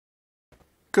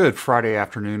Good Friday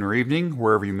afternoon or evening,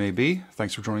 wherever you may be.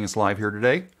 Thanks for joining us live here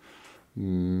today.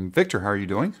 Victor, how are you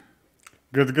doing?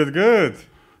 Good, good, good.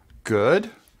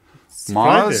 Good. It's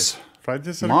Moz.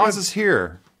 Fridays are Moz good. is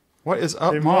here. What is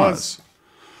up, Hey, Moz?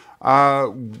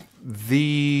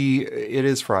 It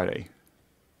is Friday,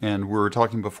 and we were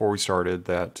talking before we started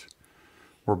that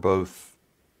we're both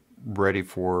ready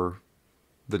for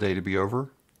the day to be over.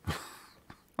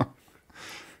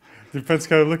 Depends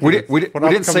how you look We at it. we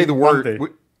didn't say the word.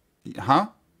 Huh?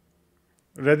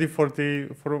 Ready for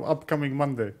upcoming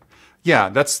Monday.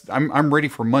 Yeah, I'm ready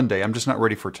for Monday. I'm just not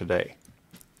ready for today,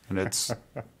 and it's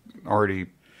already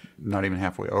not even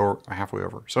halfway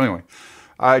over. So anyway,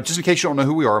 just in case you don't know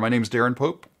who we are, my name is Darren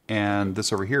Pope, and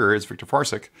this over here is Victor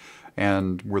Farsick,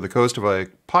 and we're the host of a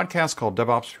podcast called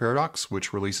DevOps Paradox,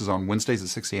 which releases on Wednesdays at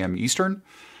 6 a.m. Eastern,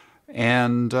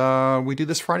 and we do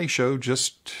this Friday show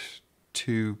just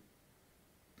to,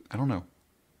 I don't know,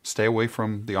 stay away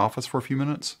from the office for a few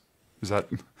minutes. Is that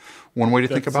one way to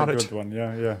think about it? That's a good one,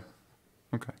 yeah.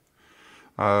 Okay.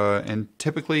 And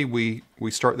typically we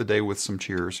start the day with some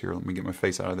cheers. Here, let me get my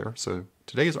face out of there. So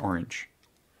today is orange.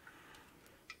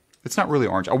 It's not really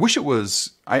orange. I wish it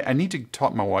was. I need to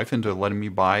talk my wife into letting me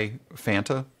buy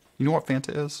Fanta. You know what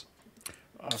Fanta is?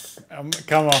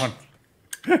 Come on.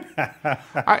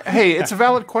 Hey, it's a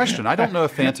valid question. I don't know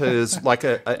if Fanta is like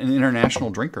an international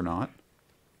drink or not.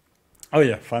 Oh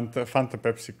yeah, Fanta,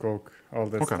 Pepsi, Coke, all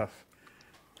that stuff.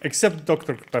 Except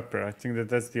Dr. Pepper. I think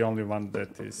that's the only one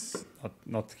that is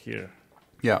not here.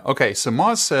 Yeah, okay. So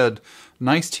Moz said,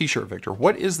 nice t-shirt, Victor.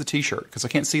 What is the t-shirt? Because I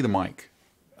can't see the mic.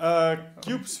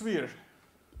 Cube Sphere.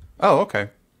 Oh,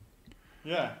 okay.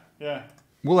 Yeah.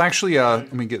 We'll actually,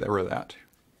 let me get rid of that.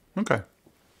 Okay.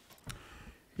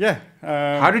 Yeah.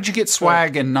 How did you get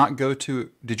swag and not go to...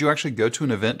 Did you actually go to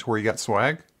an event where you got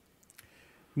swag?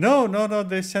 No.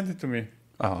 They sent it to me.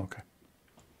 Oh, okay.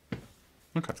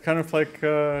 It's kind of like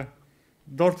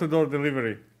door-to-door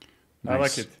delivery. Nice. I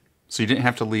like it. So you didn't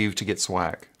have to leave to get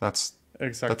swag. That's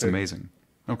amazing.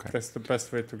 Okay. That's the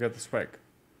best way to get the swag.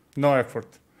 No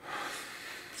effort.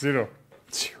 Zero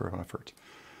effort.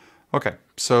 Okay.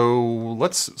 So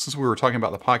since we were talking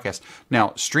about the podcast, now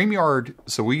StreamYard,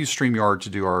 so we use StreamYard to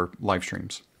do our live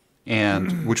streams,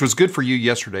 and which was good for you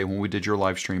yesterday when we did your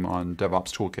live stream on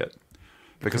DevOps Toolkit.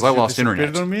 Because I lost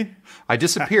internet. On me? I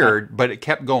disappeared, but it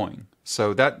kept going.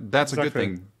 So that's a good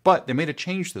thing. But they made a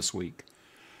change this week.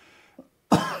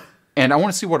 And I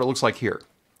want to see what it looks like here.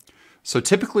 So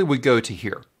typically we go to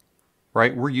here,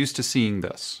 right? We're used to seeing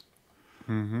this.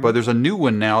 Mm-hmm. But there's a new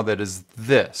one now that is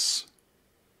this.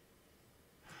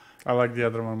 I like the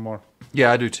other one more.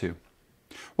 Yeah, I do too.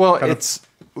 Well, this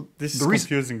is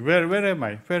confusing. Where am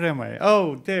I?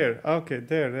 Oh, there. Okay,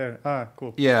 there. Ah,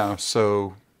 cool. Yeah,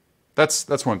 so that's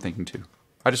what I'm thinking too.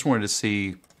 I just wanted to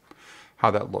see how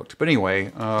that looked. But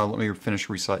anyway, let me finish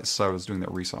resize. So I was doing that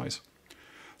resize.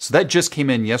 So that just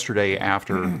came in yesterday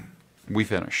after we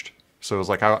finished. So it was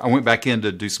like I went back in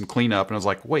to do some cleanup, and I was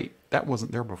like, wait, that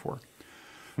wasn't there before.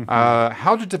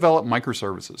 How to develop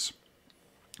microservices.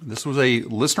 This was a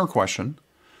listener question,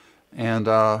 and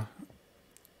I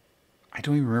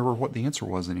don't even remember what the answer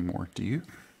was anymore. Do you?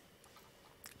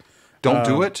 Don't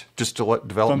do it, just to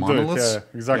develop monoliths? Yeah,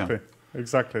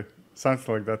 exactly. Sounds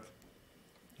like that.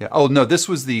 Yeah. Oh, no, this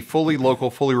was the fully local,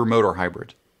 fully remote, or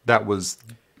hybrid. That was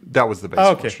the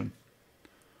basic question.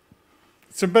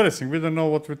 It's embarrassing. We don't know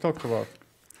what we talked about.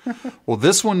 Well,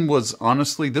 this one was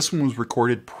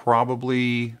recorded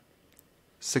probably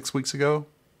 6 weeks ago.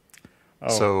 Oh,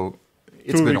 so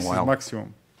it's been a while.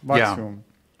 Maximum.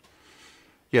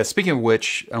 Yeah, speaking of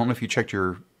which, I don't know if you checked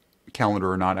your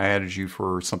calendar or not. I added you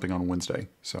for something on Wednesday.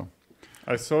 So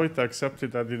I saw it, I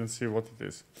accepted. I didn't see what it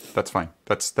is. That's fine.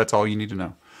 That's all you need to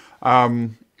know.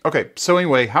 Okay, so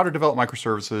anyway, how to develop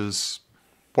microservices.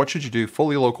 What should you do?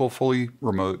 Fully local, fully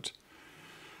remote.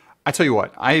 I tell you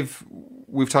what,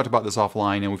 we've talked about this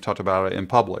offline and we've talked about it in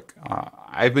public.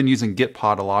 I've been using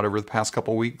Gitpod a lot over the past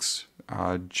couple weeks,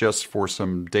 just for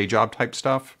some day job type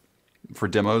stuff, for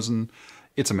demos, and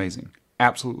it's amazing,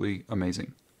 absolutely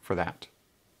amazing for that.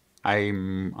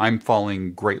 I'm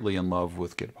falling greatly in love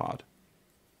with Gitpod.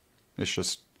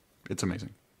 It's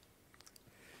amazing.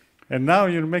 And now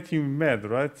you're making me mad,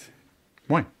 right?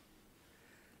 Why?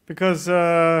 Because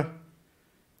I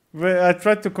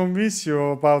tried to convince you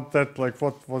about that, like,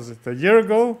 what was it, a year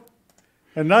ago?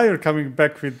 And now you're coming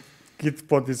back with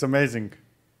Gitpod is amazing.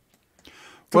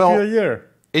 Took you a year.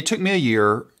 It took me a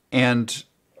year, and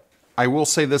I will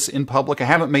say this in public. I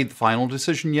haven't made the final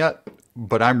decision yet,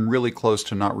 but I'm really close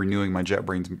to not renewing my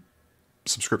JetBrains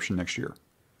subscription next year.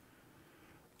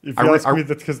 If you ask me,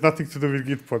 that has nothing to do with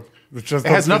Gitpod. It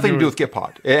has nothing to do with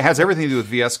Gitpod. It has everything to do with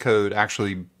VS Code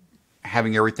actually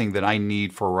having everything that I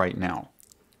need for right now.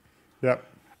 Yeah.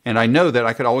 And I know that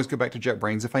I could always go back to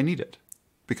JetBrains if I need it,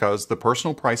 because the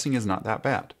personal pricing is not that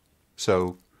bad.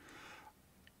 So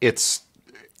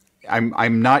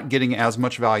I'm not getting as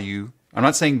much value. I'm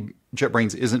not saying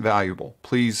JetBrains isn't valuable.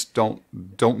 Please don't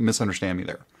misunderstand me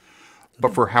there.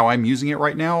 But for how I'm using it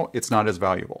right now, it's not as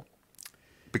valuable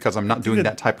because I'm not doing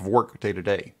that type of work day to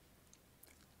day.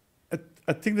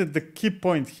 I think that the key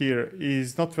point here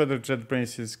is not whether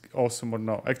JetBrains is awesome or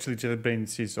not. Actually,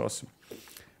 JetBrains is awesome.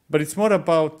 But it's more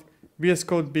about VS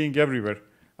Code being everywhere.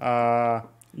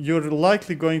 You're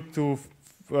likely going to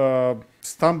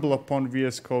stumble upon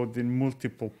VS Code in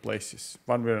multiple places,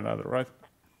 one way or another, right?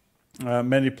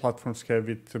 Many platforms have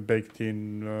it baked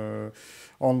in,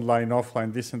 online,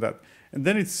 offline, this and that. And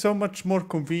then it's so much more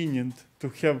convenient to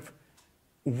have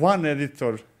one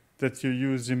editor that you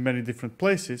use in many different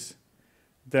places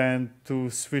than to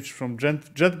switch from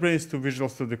JetBrains to Visual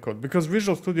Studio Code. Because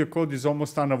Visual Studio Code is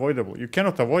almost unavoidable. You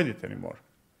cannot avoid it anymore.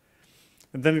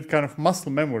 And then it kind of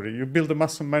muscle memory. You build a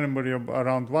muscle memory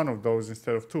around one of those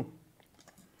instead of two.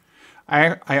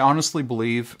 I honestly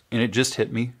believe, and it just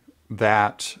hit me,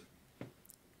 that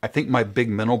I think my big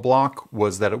mental block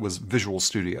was that it was Visual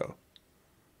Studio.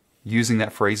 Using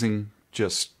that phrasing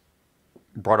just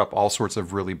brought up all sorts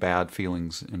of really bad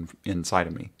feelings inside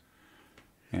of me.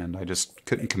 And I just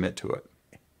couldn't commit to it.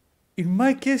 In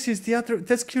my case, it's the other.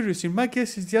 That's curious. In my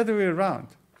case, it's the other way around.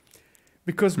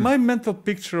 Because my mental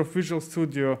picture of Visual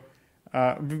Studio,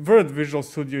 word Visual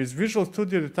Studio, is Visual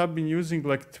Studio that I've been using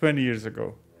like 20 years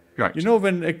ago. Right. You know,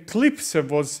 when Eclipse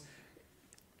was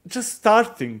just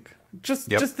starting,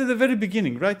 just at the very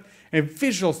beginning, right? And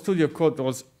Visual Studio Code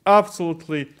was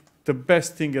absolutely the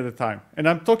best thing at the time. And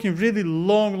I'm talking really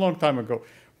long time ago.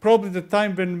 Probably the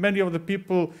time when many of the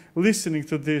people listening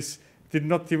to this did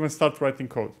not even start writing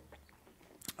code.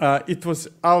 It was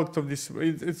out of this,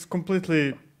 it's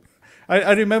completely,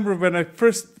 I remember when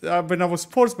when I was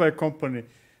forced by a company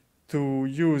to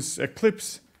use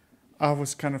Eclipse, I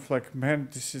was kind of like, man,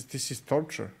 this is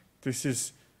torture.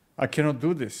 I cannot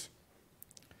do this.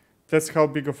 That's how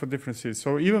big of a difference it is.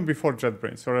 So even before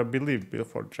JetBrains, or I believe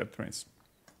before JetBrains.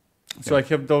 So I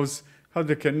have those,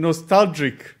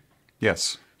 nostalgic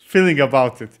feeling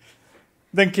about it.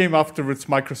 Then came afterwards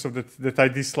Microsoft that I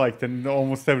disliked, and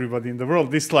almost everybody in the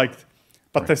world disliked.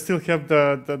 But I still have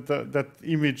that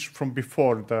image from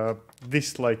before, the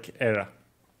dislike era.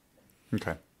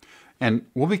 Okay. And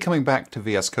we'll be coming back to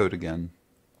VS Code again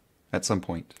at some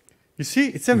point. You see,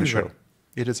 it's everywhere.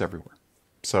 It is everywhere.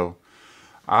 So,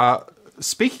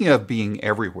 speaking of being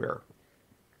everywhere,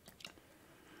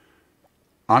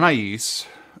 Anaïs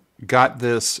got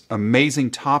this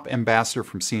amazing top ambassador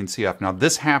from CNCF. Now,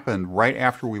 this happened right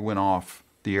after we went off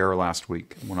the air last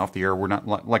week. Went off the air. We're not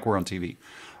like we're on TV.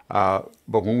 But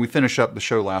when we finished up the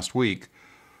show last week,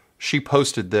 she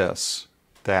posted this,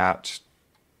 that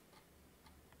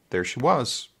there she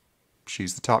was.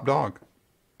 She's the top dog.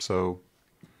 So,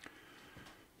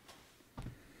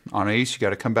 Anaïs, you got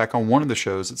to come back on one of the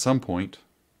shows at some point.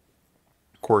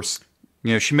 Of course,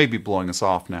 she may be blowing us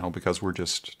off now because we're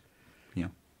just,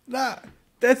 Nah,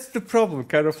 that's the problem.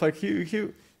 Kind of like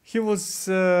he was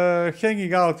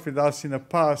hanging out with us in the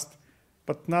past,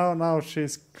 but now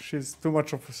she's too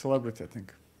much of a celebrity, I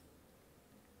think.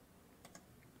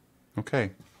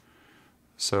 Okay.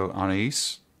 So,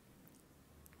 Anaïs,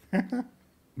 the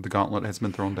gauntlet has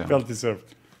been thrown down. Well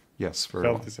deserved. Yes, very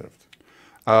well. Well deserved.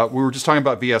 We were just talking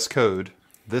about VS Code.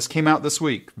 This came out this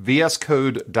week.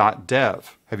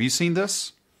 vscode.dev. Have you seen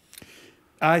this?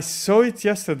 I saw it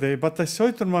yesterday, but I saw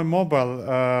it on my mobile.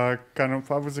 I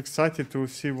was excited to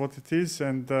see what it is,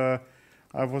 and I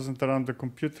wasn't around the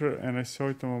computer, and I saw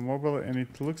it on my mobile, and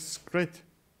it looks great.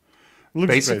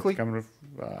 Basically, great.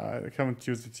 I haven't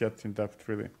used it yet in depth,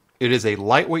 really. It is a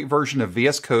lightweight version of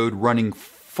VS Code running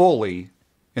fully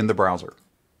in the browser.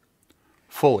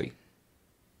 Fully.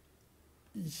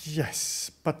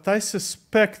 Yes, but I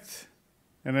suspect,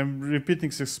 and I'm repeating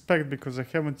suspect because I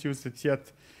haven't used it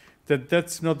yet,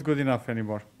 that's not good enough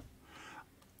anymore.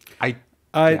 I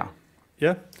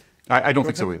don't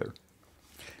think so either.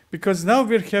 Because now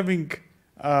we're having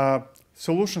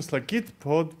solutions like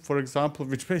Gitpod, for example,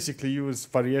 which basically use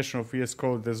variation of VS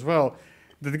Code as well,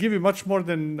 that give you much more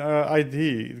than IDE.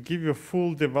 It gives you a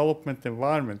full development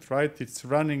environment, right? It's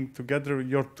running together.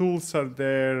 Your tools are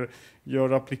there.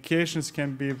 Your applications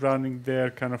can be running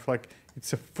there. Kind of like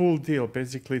it's a full deal.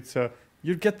 Basically,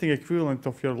 you're getting equivalent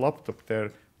of your laptop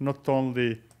there, not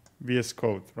only VS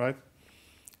Code, right?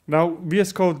 Now,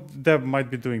 vscode.dev might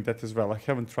be doing that as well. I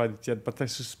haven't tried it yet, but I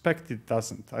suspect it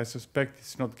doesn't. I suspect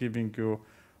it's not giving you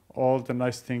all the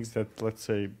nice things that, let's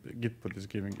say, Gitpod is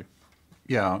giving you.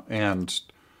 Yeah, and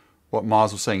what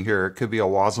Moz was saying here, it could be a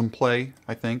WASM play,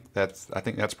 I think. I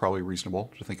think that's probably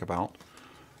reasonable to think about.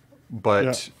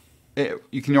 But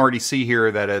you can already see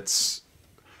here that it's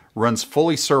runs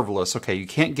fully serverless. Okay, you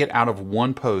can't get out of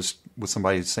one post with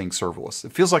somebody saying serverless.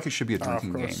 It feels like it should be a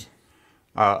drinking game.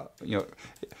 You know,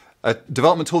 a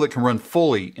development tool that can run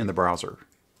fully in the browser.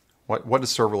 What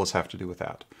does serverless have to do with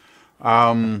that?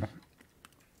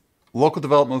 Local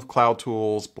development with cloud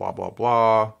tools, blah, blah,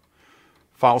 blah.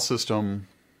 File system,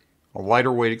 a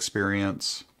lighter weight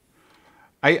experience.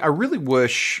 I really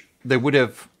wish they would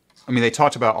have, I mean, they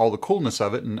talked about all the coolness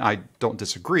of it, and I don't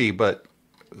disagree, but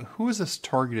who is this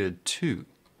targeted to?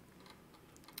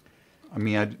 I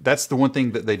mean, that's the one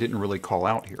thing that they didn't really call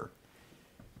out here.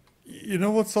 You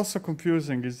know what's also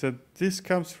confusing is that this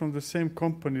comes from the same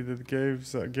company that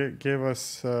gave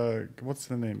us, what's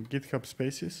the name? GitHub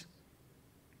Spaces?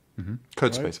 Mm-hmm.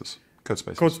 Code right? Spaces. Code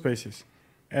Spaces. Code Spaces.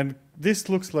 And this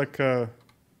looks like a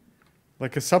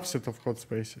subset of Code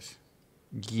Spaces.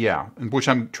 Yeah, which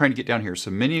I'm trying to get down here.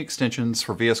 So many extensions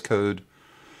for VS Code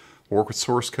work with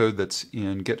source code that's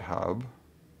in GitHub.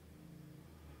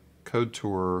 Code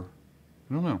Tour,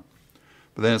 I don't know.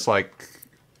 But then it's like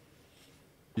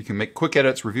you can make quick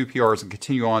edits, review PRs, and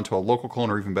continue on to a local clone,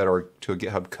 or even better, to a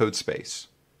GitHub code space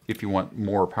if you want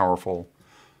more powerful.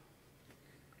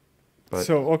 But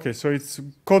so it's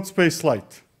Code Space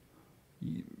Lite.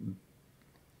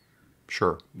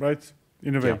 Sure. Right?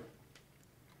 In a way. Yeah.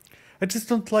 I just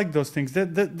don't like those things.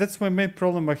 That's my main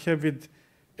problem I have with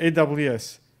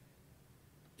AWS.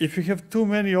 If you have too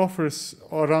many offers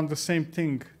around the same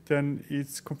thing, then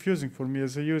it's confusing for me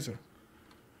as a user.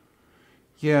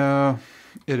 Yeah,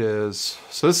 it is.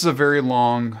 So this is a very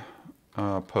long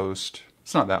post.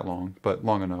 It's not that long, but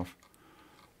long enough.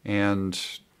 And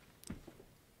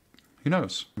who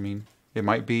knows? I mean, it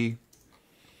might be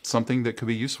something that could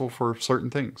be useful for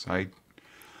certain things.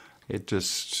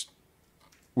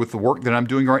 With the work that I'm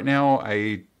doing right now,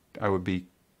 I would be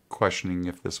questioning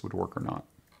if this would work or not.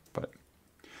 But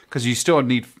because you still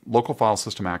need local file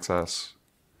system access,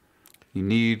 you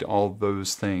need all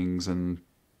those things, and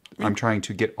I'm trying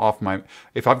to get off my.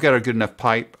 If I've got a good enough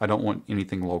pipe, I don't want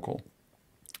anything local.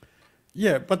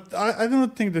 Yeah, but I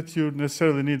don't think that you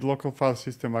necessarily need local file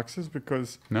system access,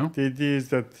 because the idea is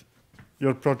that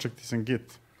your project is in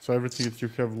Git. So everything that you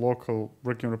have local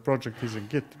working on a project is in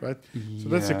Git, right? So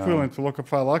that's equivalent to local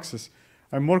file access.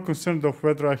 I'm more concerned of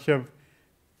whether I have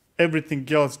everything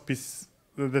else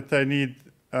that I need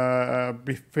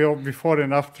before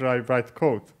and after I write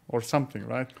code or something,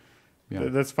 right? Yeah.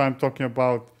 That's why I'm talking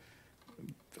about.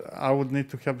 I would need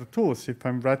to have the tools. If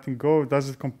I'm writing Go, does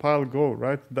it compile Go,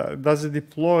 right? Does it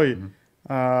deploy?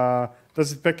 Mm-hmm.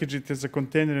 Does it package it as a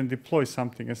container and deploy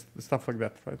something and stuff like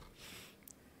that, right?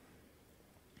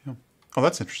 Oh,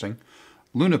 that's interesting.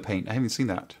 Luna Paint, I haven't seen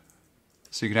that.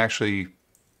 So you can actually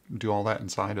do all that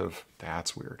inside of...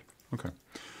 That's weird. Okay.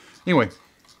 Anyway,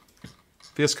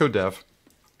 VS Code Dev.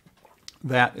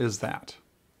 That is that.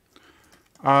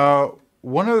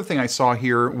 One other thing I saw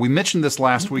here, we mentioned this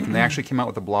last week, and they actually came out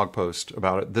with a blog post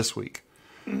about it this week.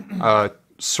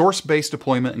 Source-based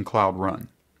deployment in Cloud Run.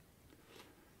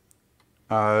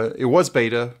 It was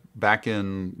beta back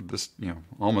in this,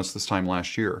 almost this time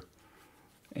last year.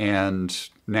 And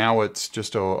now it's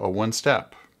just a one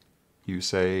step. You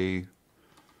say,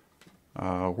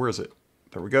 where is it?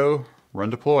 There we go.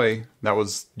 Run deploy. That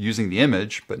was using the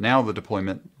image, but now the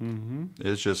deployment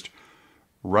is just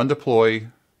run deploy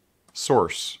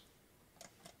source.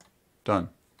 Done.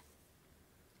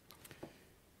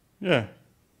 Yeah.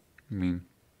 I mean,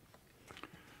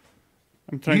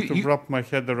 I'm trying to wrap my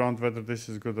head around whether this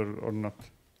is good or not.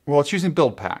 Well, it's using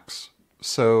build packs.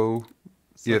 So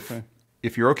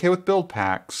if you're okay with build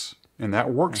packs and that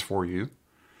works for you,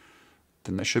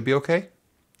 then that should be okay.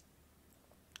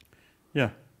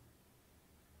 Yeah.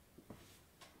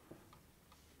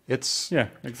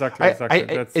 Exactly.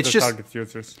 That's the target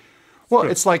users. Well,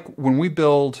 it's like when we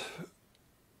build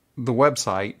the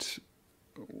website,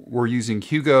 we're using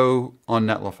Hugo on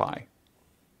Netlify,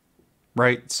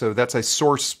 right? So that's a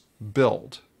source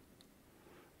build.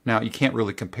 Now, you can't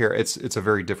really compare. It's a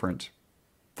very different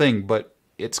thing, but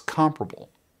it's comparable,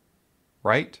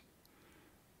 right?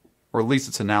 Or at least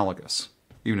it's analogous,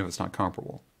 even if it's not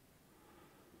comparable.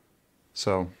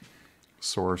 So,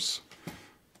 source.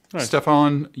 Right.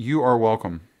 Stefan, you are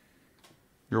welcome.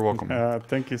 You're welcome.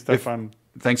 Thank you, Stefan.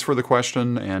 Thanks for the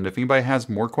question. And if anybody has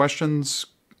more questions,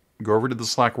 go over to the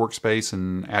Slack workspace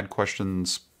and add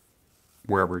questions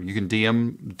wherever. You can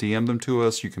DM them to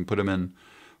us. You can put them in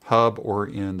Hub or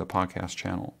in the podcast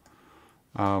channel.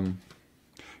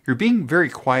 You're being very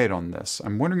quiet on this.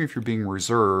 I'm wondering if you're being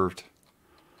reserved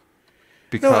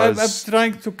because... No, I'm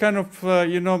trying to kind of,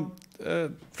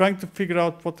 trying to figure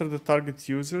out what are the target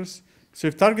users. So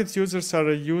if target users are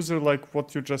a user like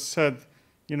what you just said,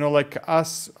 like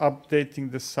us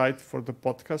updating the site for the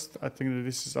podcast, I think that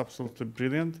this is absolutely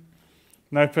brilliant.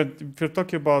 Now, if you're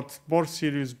talking about more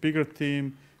serious, bigger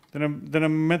team, then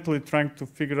I'm mentally trying to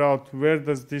figure out where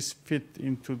does this fit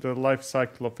into the life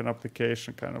cycle of an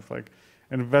application, kind of like,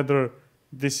 and whether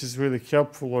this is really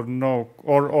helpful or no,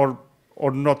 or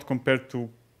not compared to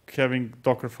having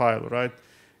Docker file, right?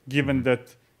 Given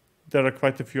that there are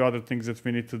quite a few other things that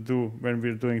we need to do when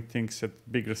we're doing things at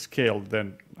bigger scale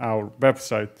than our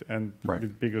website and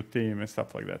with bigger team and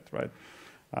stuff like that, right?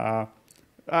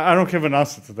 I don't have an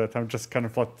answer to that. I'm just kind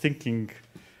of like thinking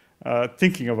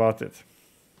about it.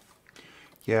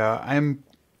 Yeah,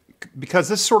 because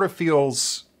this sort of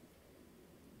feels,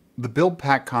 the build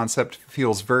pack concept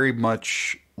feels very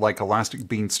much like Elastic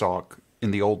Beanstalk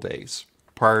in the old days,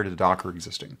 prior to Docker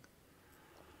existing.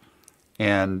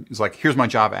 And it's like, here's my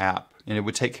Java app, and it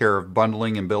would take care of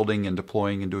bundling and building and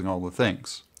deploying and doing all the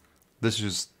things. This is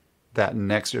just that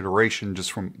next iteration,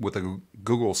 just with a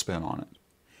Google spin on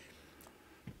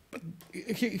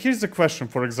it. Here's the question,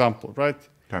 for example, right?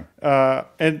 Okay.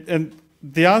 And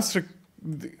the answer,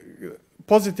 the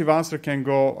positive answer can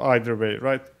go either way,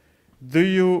 right? Do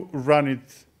you run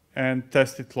it and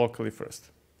test it locally first,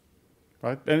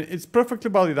 right? And it's perfectly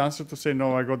valid answer to say,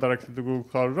 no, I go directly to Google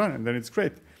Cloud Run, and then it's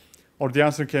great. Or the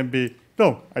answer can be,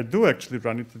 no, I do actually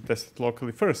run it and test it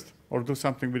locally first, or do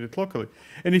something with it locally.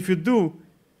 And if you do,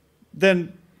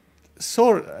 then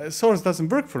source doesn't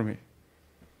work for me,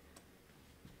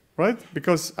 right?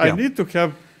 Because I need to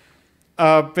have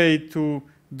a way to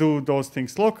do those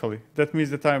things locally. That means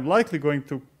that I'm likely going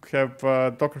to have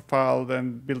a Docker file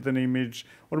and build an image,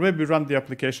 or maybe run the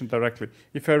application directly.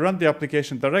 If I run the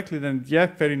application directly, then yeah,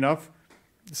 fair enough.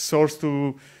 Source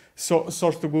to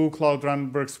Google Cloud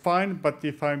Run works fine. But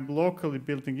if I'm locally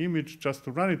building image just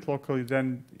to run it locally,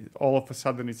 then all of a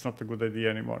sudden it's not a good idea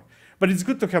anymore. But it's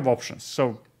good to have options.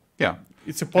 So yeah,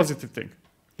 it's a positive thing.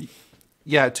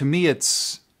 Yeah, to me,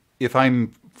 it's if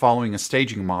I'm following a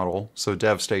staging model, so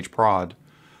dev, stage, prod,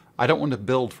 I don't want to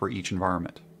build for each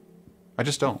environment. I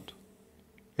just don't.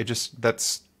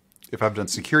 If I've done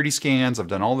security scans, I've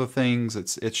done all the things,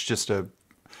 it's just to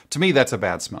me, that's a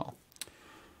bad smell.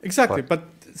 Exactly, but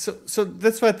so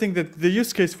that's why I think that the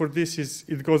use case for this is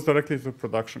it goes directly to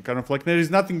production, kind of like there is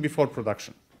nothing before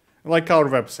production, like our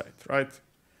website, right?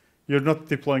 You're not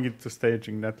deploying it to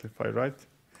staging Netlify, right?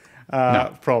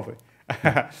 No. Probably.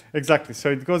 Exactly.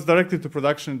 So it goes directly to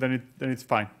production, then it's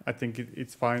fine. I think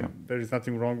it's fine. Yeah. There is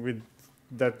nothing wrong with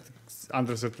that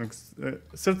under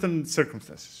certain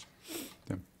circumstances.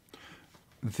 Yeah.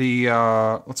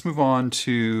 Let's move on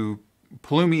to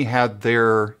Pulumi had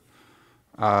their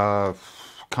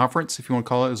conference, if you want to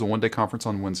call it. It was a one-day conference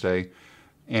on Wednesday,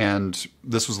 and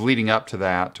this was leading up to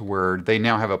that, where they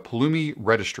now have a Pulumi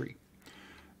Registry.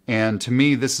 And to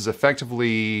me, this is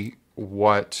effectively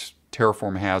what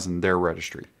Terraform has in their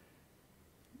registry,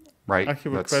 right? I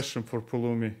have a question for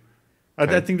Pulumi.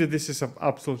 Okay. I think that this is an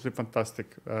absolutely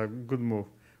fantastic, good move.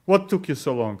 What took you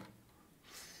so long?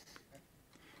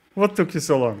 What took you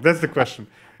so long? That's the question.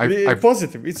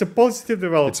 Positive. It's a positive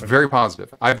development. It's very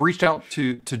positive. I've reached out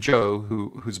to Joe,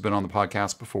 who's been on the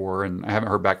podcast before, and I haven't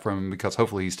heard back from him because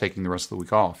hopefully he's taking the rest of the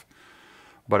week off.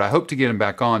 But I hope to get him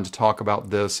back on to talk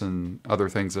about this and other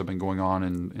things that have been going on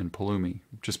in Pulumi,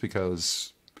 just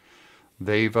because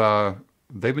they've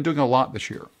been doing a lot this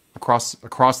year across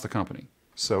the company.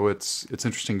 So it's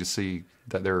interesting to see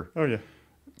that they're. Oh yeah.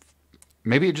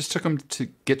 Maybe it just took them to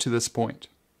get to this point,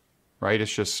 right?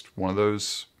 It's just one of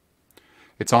those.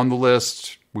 It's on the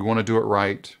list. We want to do it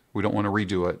right. We don't want to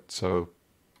redo it. So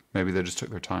maybe they just took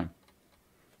their time.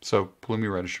 So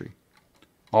Pulumi Registry,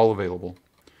 all available.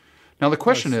 Now the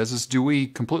question is do we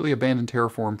completely abandon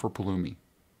Terraform for Pulumi?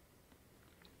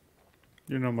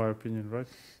 You know my opinion, right?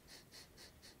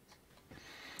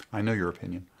 I know your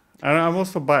opinion. And I'm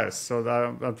also biased, so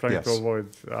I'm trying to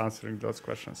avoid answering those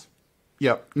questions.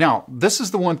 Yeah. Now, this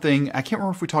is the one thing, I can't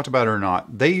remember if we talked about it or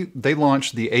not. They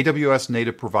launched the AWS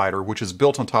native provider, which is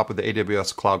built on top of the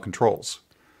AWS Cloud Controls,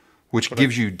 which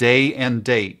gives you day and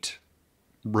date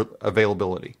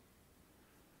availability.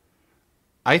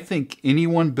 I think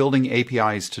anyone building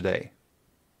APIs today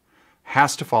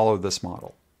has to follow this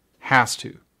model. Has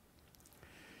to.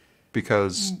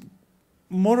 Because...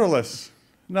 More or less.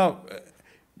 Now,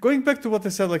 going back to what I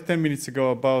said like 10 minutes ago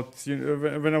about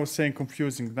when I was saying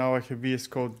confusing, now I have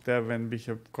vscode.dev and we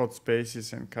have code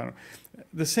spaces and kind of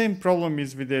the same problem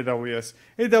is with AWS.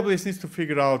 AWS needs to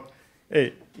figure out,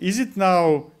 hey, is it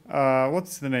now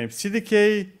what's the name?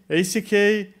 CDK, ACK,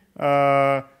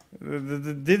 the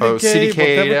DDK,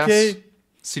 CDK, whatever K.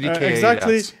 CDK,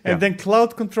 exactly, yes. and then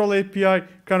Cloud Control API,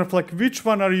 kind of like which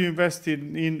one are you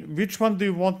invested in? Which one do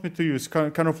you want me to use?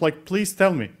 Kind of like, please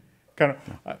tell me. Kind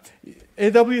of,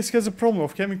 AWS has a problem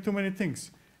of having too many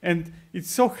things. And it's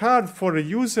so hard for a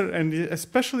user and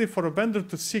especially for a vendor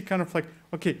to see kind of like,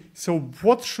 okay, so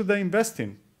what should I invest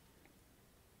in?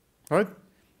 Right?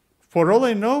 For all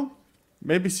I know,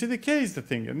 maybe CDK is the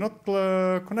thing and not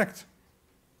Connect.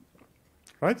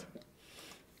 Right?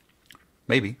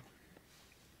 Maybe.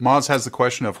 Moz has the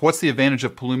question of what's the advantage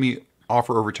of Pulumi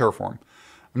offer over Terraform?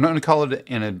 I'm not going to call it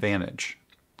an advantage.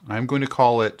 I'm going to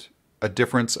call it a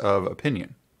difference of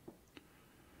opinion.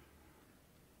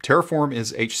 Terraform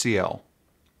is HCL.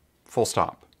 Full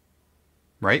stop.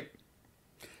 Right?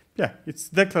 Yeah, it's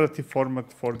declarative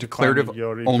format for declarative defining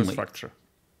your only. infrastructure.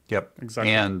 Yep.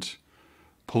 Exactly. And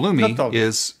Pulumi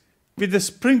is... with a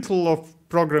sprinkle of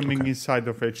programming inside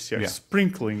of HCL. Yeah.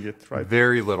 Sprinkling it, right?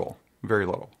 Very little. Very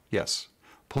little. Yes.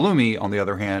 Pulumi, on the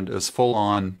other hand, is full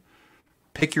on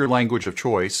pick your language of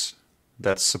choice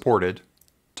that's supported,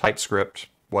 TypeScript,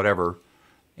 whatever,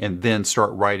 and then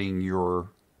start writing your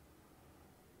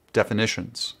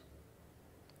definitions.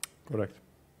 Correct.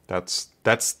 That's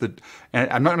the, and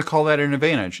I'm not going to call that an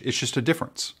advantage. It's just a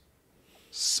difference.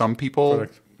 Some people,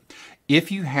 correct.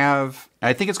 If you have,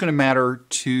 I think it's going to matter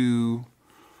to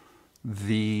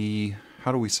the,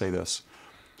 how do we say this?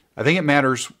 I think it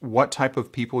matters what type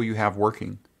of people you have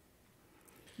working.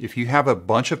 If you have a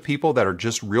bunch of people that are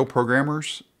just real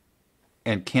programmers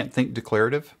and can't think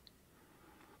declarative,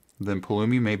 then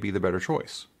Pulumi may be the better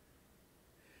choice.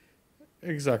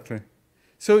 Exactly.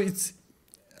 So it's,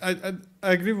 I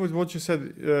agree with what you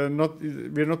said. We're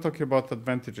not talking about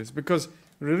advantages because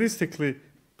realistically,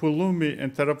 Pulumi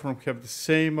and Terraform have the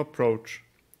same approach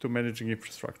to managing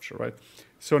infrastructure, right?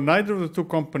 So neither of the two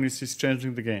companies is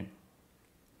changing the game.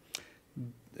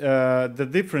 The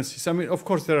differences, I mean, of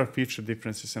course, there are feature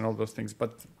differences and all those things,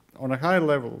 but on a high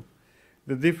level,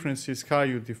 the difference is how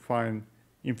you define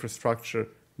infrastructure,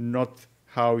 not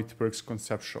how it works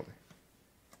conceptually.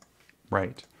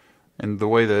 Right. And the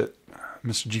way that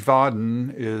Mr.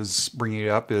 Jivaden is bringing it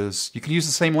up is you can use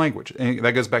the same language. And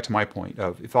that goes back to my point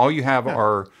of if all you have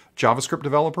are JavaScript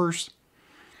developers,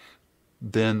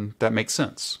 then that makes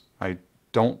sense. I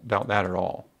don't doubt that at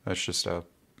all. That's just I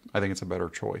think it's a better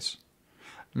choice.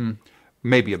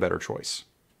 Maybe a better choice.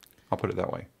 I'll put it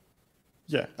that way.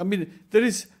 Yeah, I mean, there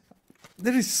is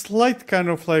slight kind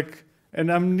of like, and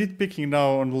I'm nitpicking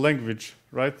now on language,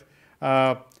 right?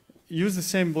 Use the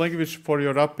same language for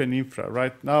your app and infra,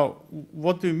 right? Now,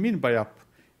 what do you mean by app?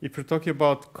 If you're talking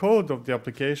about code of the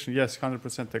application, yes,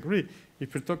 100% agree.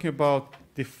 If you're talking about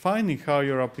defining how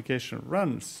your application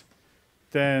runs,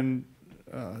 then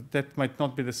that might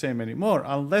not be the same anymore,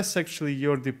 unless actually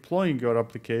you're deploying your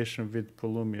application with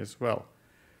Pulumi as well,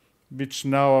 which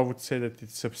now I would say that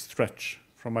it's a stretch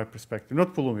from my perspective.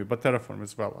 Not Pulumi, but Terraform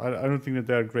as well. I don't think that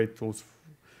they are great tools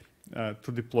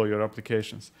to deploy your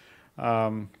applications.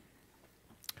 But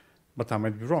I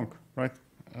might be wrong, right?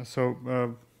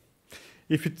 So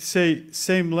if you say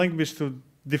same language to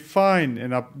define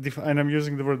and I'm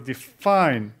using the word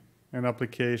define an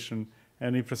application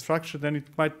and infrastructure, then it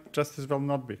might just as well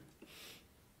not be.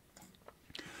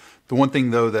 The one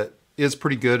thing, though, that is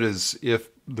pretty good is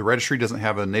if the registry doesn't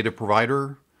have a native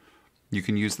provider, you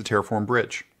can use the Terraform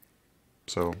bridge.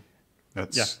 So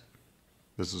that's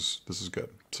this is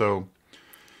good. So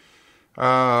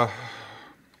I'm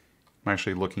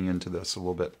actually looking into this a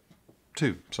little bit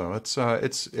too. So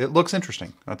it looks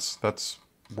interesting. That's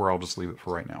where I'll just leave it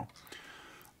for right now.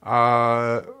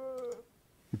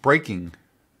 Breaking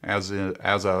as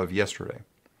of yesterday.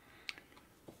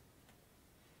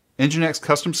 Nginx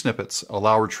custom snippets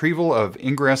allow retrieval of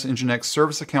Ingress-nginx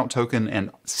service account token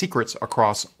and secrets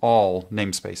across all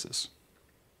namespaces.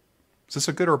 Is this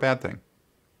a good or a bad thing?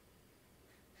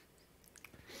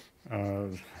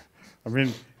 I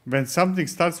mean, when something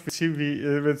starts with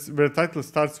CVE, when a title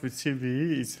starts with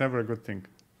CVE, it's never a good thing.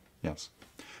 Yes.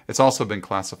 It's also been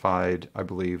classified, I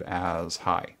believe, as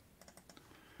high.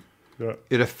 Yeah.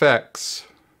 It affects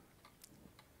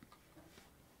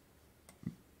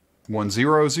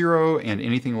 100 and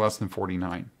anything less than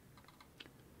 49.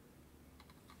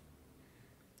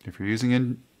 If you're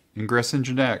using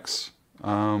Ingress-nginx,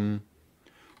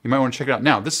 you might want to check it out.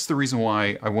 Now, this is the reason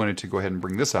why I wanted to go ahead and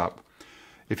bring this up,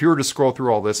 if you were to scroll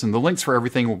through all this, and the links for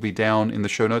everything will be down in the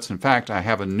show notes. In fact, I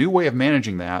have a new way of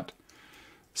managing that.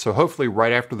 So hopefully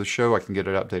right after the show, I can get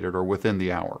it updated or within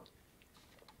the hour.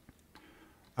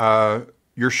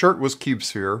 Your shirt was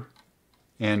CubeSphere,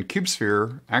 and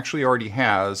CubeSphere actually already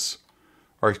has,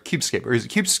 or CubeScape, or is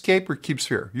it CubeScape or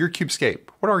CubeSphere? You're CubeScape.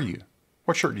 What are you?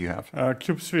 What shirt do you have?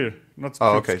 CubeSphere, not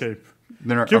Oh, CubeScape. okay.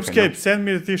 CubeScape, okay, no. send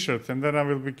me a t-shirt, and then I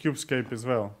will be CubeScape as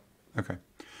well. Okay.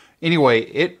 Anyway,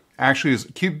 it actually is,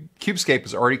 CubeScape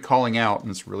is already calling out,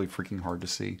 and it's really freaking hard to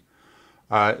see.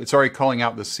 It's already calling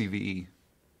out the CVE.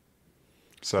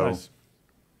 So, Nice.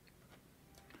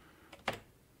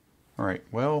 all right.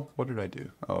 Well, what did I do?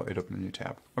 Oh, it opened a new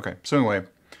tab. Okay. So anyway,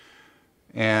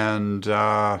 and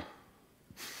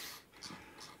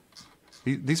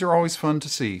these are always fun to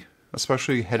see,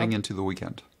 especially heading into the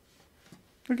weekend.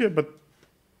 Okay, but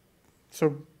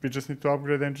so we just need to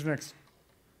upgrade Nginx.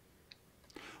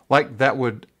 Like that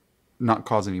would not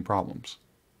cause any problems.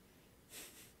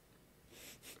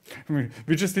 I mean,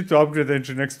 we just need to upgrade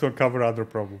Nginx to uncover other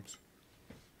problems.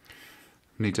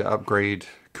 Need to upgrade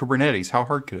Kubernetes. How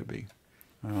hard could it be?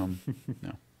 No,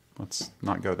 let's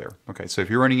not go there. Okay, so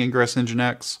if you're running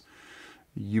Ingress-nginx,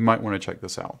 you might want to check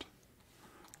this out.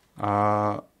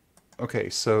 Okay,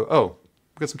 so,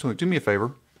 we've got some tooling. Do me a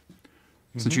favor.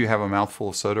 Since you have a mouthful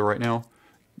of soda right now,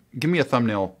 give me a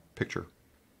thumbnail picture.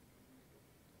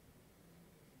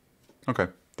 Okay,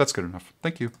 that's good enough.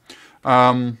 Thank you.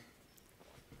 Because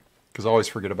I always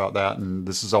forget about that, and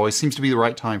this is always seems to be the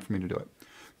right time for me to do it.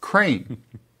 Crane.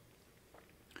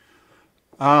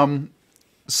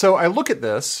 So I look at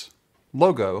this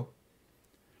logo,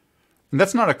 and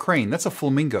that's not a crane, that's a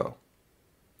flamingo.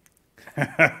 But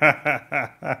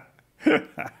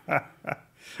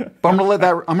I'm gonna let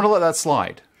that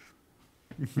slide.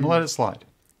 I'm gonna let it slide.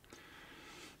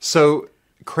 So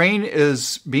Crane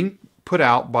is being put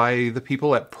out by the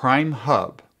people at Prime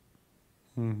Hub.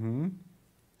 Mm-hmm.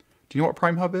 Do you know what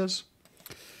Prime Hub is?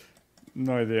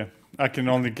 No idea. I can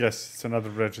only guess. It's another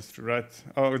registry, right?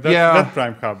 Oh, Yeah. that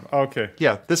Prime Hub. Okay.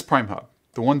 Yeah, this Prime Hub.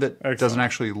 The one that Excellent. doesn't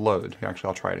actually load. Actually,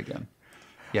 I'll try it again.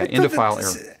 Yeah, But end of file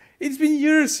error. It's been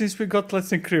years since we got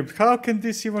Let's Encrypt. How can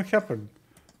this even happen?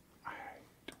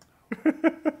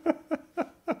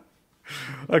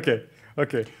 Okay.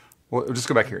 Well, we'll just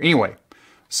go back here. Anyway,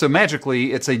 so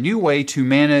magically, it's a new way to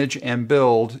manage and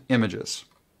build images.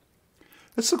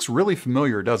 This looks really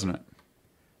familiar, doesn't it?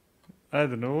 I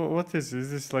don't know. What is this?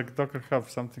 Is this like Docker Hub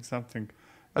something?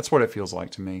 That's what it feels like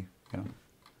to me. Yeah.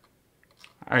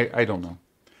 I don't know.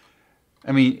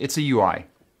 I mean, it's a UI,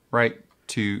 right,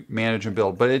 to manage and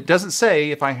build. But it doesn't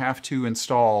say if I have to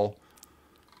install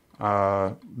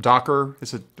Docker.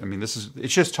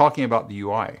 It's just talking about the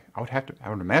UI. I would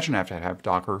imagine I have to have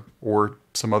Docker or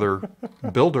some other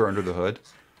builder under the hood.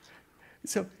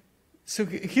 So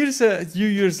here's a New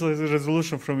Year's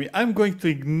resolution from me. I'm going to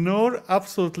ignore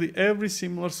absolutely every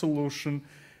similar solution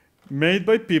made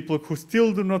by people who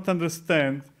still do not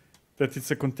understand that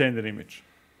it's a container image.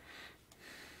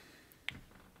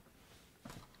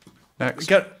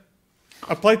 Next.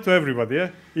 Apply to everybody,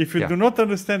 yeah? If you Yeah. do not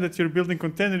understand that you're building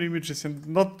container images and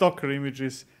not Docker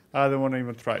images, I don't want to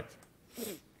even try it.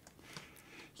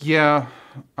 Yeah.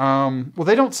 Well,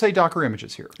 they don't say Docker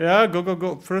images here. Yeah,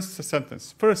 go. First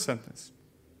sentence.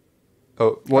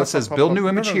 Oh, well, it says build new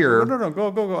image here. No,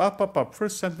 go. Up.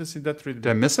 First sentence in that read.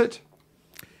 Did I miss it?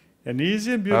 An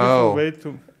easy and beautiful way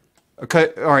to...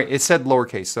 Okay, all right. It said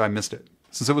lowercase, so I missed it.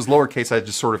 Since it was lowercase, I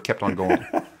just sort of kept on going.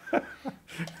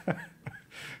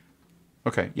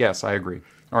 Okay, yes, I agree.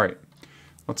 All right,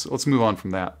 let's move on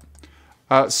from that.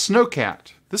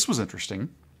 Snowcat. This was interesting.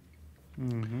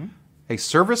 Mm-hmm. A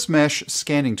service mesh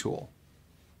scanning tool.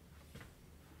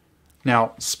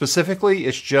 Now, specifically,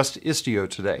 it's just Istio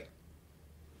today.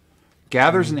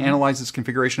 Gathers and analyzes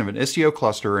configuration of an Istio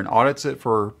cluster and audits it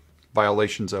for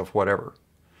violations of whatever.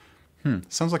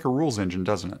 Sounds like a rules engine,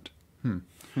 doesn't it? And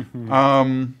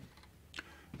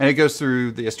it goes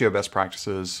through the Istio best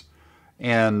practices,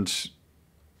 and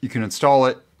you can install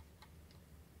it.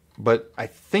 But I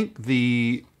think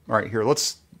all right, here,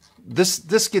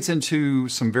 this gets into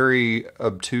some very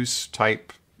obtuse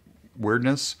type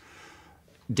weirdness.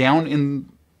 Down in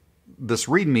this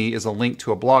README is a link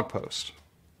to a blog post,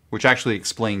 which actually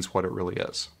explains what it really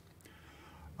is.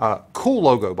 Cool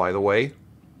logo, by the way.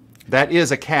 That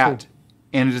is a cat,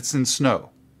 and it's in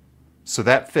snow. So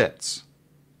that fits.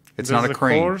 It's not a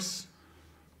crane. Horse.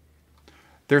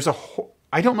 There's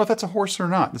I don't know if that's a horse or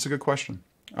not. That's a good question.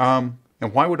 And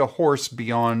why would a horse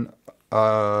be on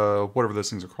whatever those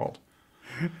things are called?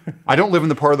 I don't live in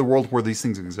the part of the world where these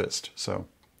things exist. So,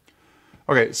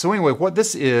 Okay, so anyway, what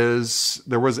this is,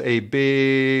 there was a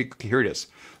big, okay, here it is.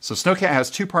 So Snowcat has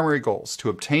two primary goals: to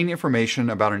obtain information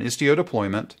about an Istio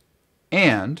deployment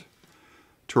and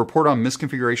to report on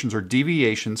misconfigurations or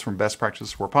deviations from best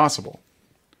practices where possible.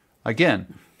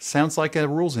 Again, sounds like a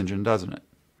rules engine, doesn't it?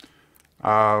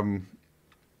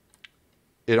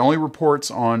 It only reports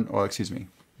on, well, excuse me,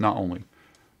 not only.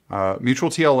 Mutual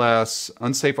TLS,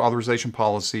 unsafe authorization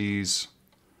policies.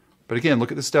 But again,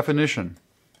 look at this definition.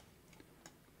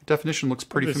 The definition looks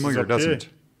pretty familiar, doesn't it?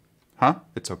 Huh?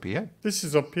 It's OPA. This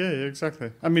is OPA,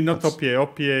 exactly. I mean, not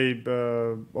OPA,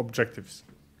 OPA objectives.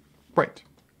 Right.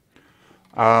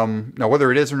 Now,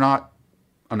 whether it is or not,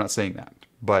 I'm not saying that.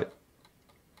 But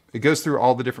it goes through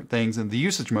all the different things, and the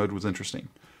usage mode was interesting.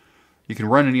 You can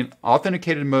run in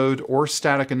authenticated mode or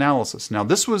static analysis. Now,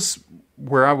 this was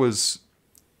where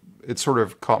it sort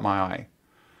of caught my eye.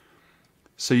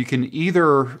 So you can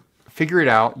either figure it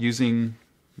out using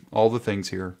all the things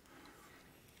here,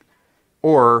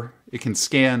 or it can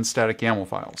scan static YAML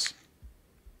files.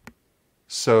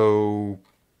 So,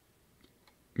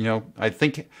 you know, I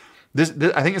think this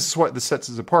is what this sets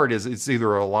us apart. Is it's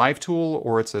either a live tool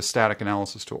or it's a static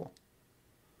analysis tool.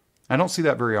 I don't see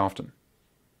that very often.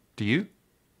 Do you?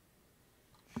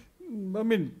 I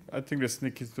mean, I think the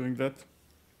Snyk is doing that.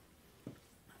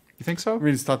 You think so? I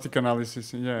mean, static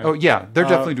analysis, yeah. Oh yeah, they're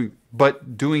definitely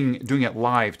doing it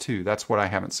live too. That's what I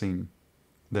haven't seen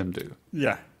them do.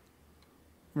 Yeah.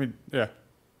 I mean, yeah.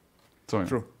 So anyway.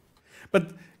 True.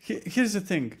 But here's the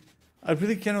thing. I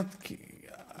really cannot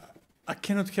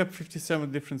have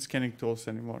 57 different scanning tools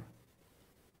anymore.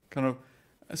 Kind of.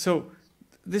 So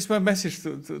this is my message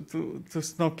to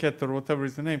Snowcat or whatever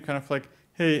is the name. Kind of like,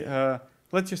 hey,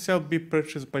 let yourself be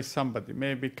purchased by somebody.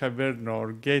 Maybe Caverno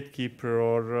or Gatekeeper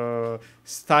or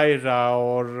Styra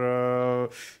or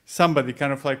somebody.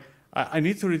 Kind of like, I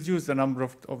need to reduce the number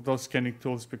of those scanning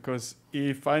tools, because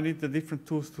if I need the different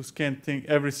tools to scan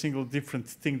every single different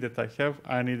thing that I have,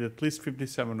 I need at least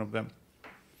 57 of them.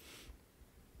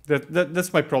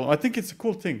 That's my problem. I think it's a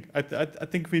cool thing. I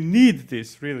think we need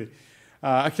this, really.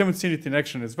 I haven't seen it in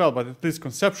action as well, but at least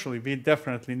conceptually, we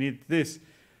definitely need this.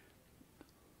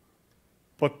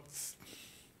 But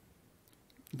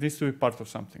it needs to be part of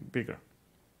something bigger.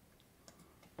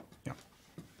 Yeah.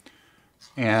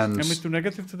 And am I too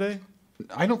negative today?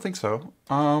 I don't think so.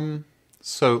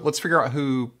 So let's figure out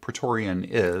who Praetorian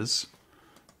is.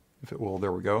 If it will,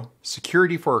 there we go.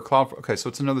 Security for a cloud. Okay, so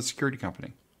it's another security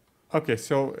company. Okay,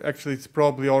 so actually it's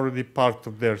probably already part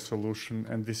of their solution,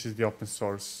 and this is the open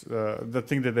source, the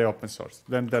thing that they open source.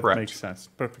 Then that Correct. makes sense.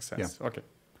 Perfect sense. Yeah. Okay.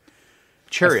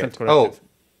 Chariot. Oh,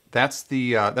 that's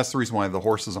the reason why the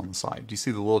horse is on the side. Do you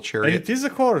see the little chariot? And it is a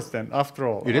horse then, after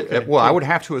all. Okay, well, I would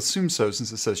have to assume so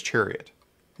since it says chariot.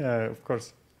 Yeah, of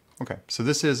course. Okay, so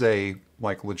this is a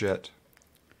legit.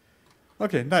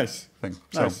 Okay, nice. Thing.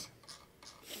 Nice. So,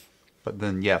 but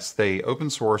then yes, they open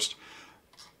sourced.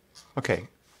 Okay,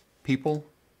 people,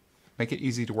 make it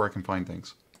easy to where I can find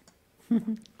things.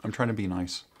 I'm trying to be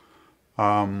nice.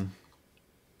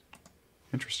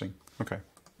 Interesting. Okay,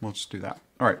 we'll just do that.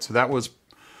 All right, so that was.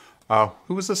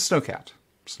 Who was this? Snowcat.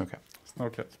 Snowcat.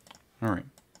 Snowcat. All right.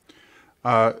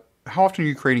 How often are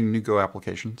you creating new Go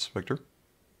applications, Victor?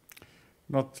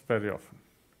 Not very often.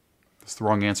 That's the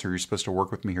wrong answer. You're supposed to work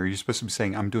with me here. You're supposed to be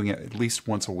saying I'm doing it at least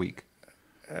once a week.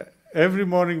 Every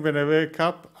morning when I wake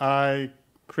up, I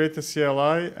create a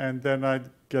CLI, and then I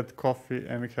get coffee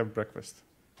and have breakfast.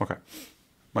 Okay.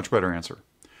 Much better answer.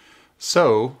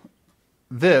 So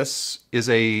this is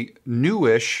a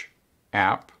newish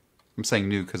app. I'm saying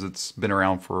new because it's been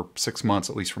around for 6 months,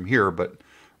 at least from here, but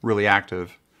really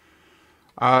active.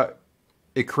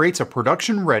 It creates a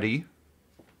production-ready,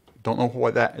 don't know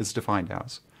what that is defined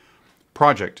as,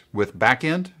 project with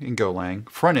backend in Golang,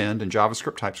 front end in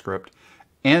JavaScript, TypeScript,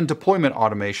 and deployment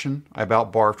automation. I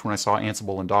about barfed when I saw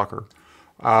Ansible and Docker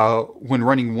when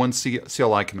running one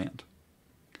CLI command.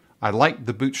 I like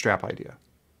the bootstrap idea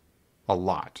a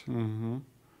lot. Mm-hmm.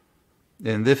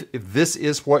 And if this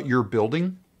is what you're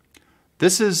building,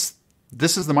 this is the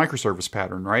microservice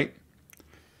pattern, right?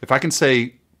 If I can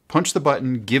say, punch the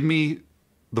button, give me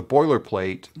the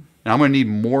boilerplate, and I'm going to need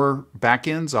more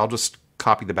backends, I'll just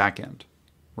copy the backend,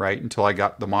 right? Until I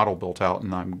got the model built out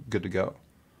and I'm good to go.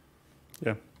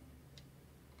 Yeah.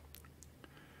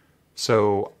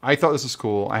 So I thought this was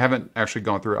cool. I haven't actually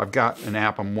gone through it. I've got an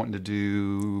app I'm wanting to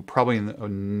do probably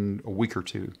in a week or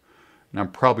two. And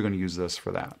I'm probably going to use this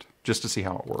for that, just to see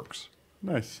how it works.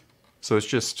 Nice. So it's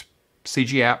just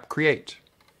CG app create.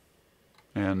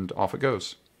 And off it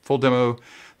goes. Full demo.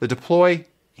 The deploy,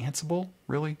 Ansible,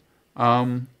 really?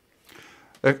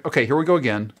 Okay, here we go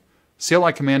again.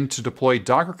 CLI command to deploy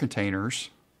Docker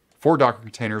containers, 4 Docker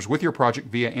containers with your project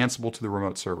via Ansible to the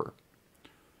remote server.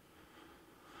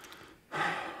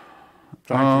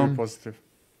 Trying to be positive.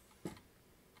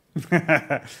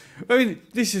 I mean,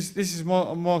 this is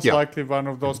most likely one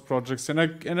of those projects, and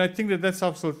I think that's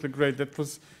absolutely great.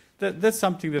 That's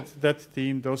something that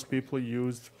team, those people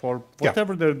used for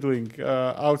whatever they're doing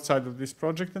outside of this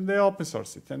project, and they open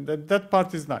source it, and that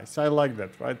part is nice. I like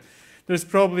that, right? There's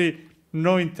probably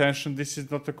no intention. This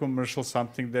is not a commercial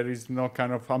something. There is no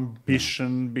kind of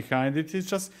ambition behind it. It's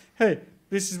just, hey,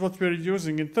 this is what we're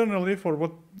using internally for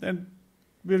what, and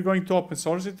we're going to open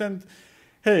source it. And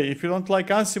hey, if you don't like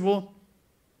Ansible,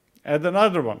 add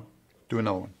another one. Do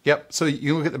another one. Yep. So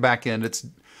you look at the back end. It's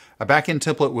a back end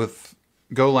template with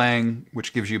Golang,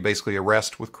 which gives you basically a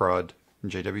REST with CRUD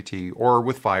and JWT, or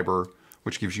with Fiber,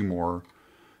 which gives you more.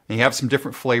 And you have some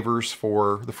different flavors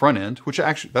for the front end, which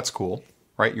actually, that's cool,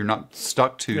 right? You're not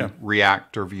stuck to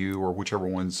React or Vue or whichever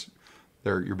ones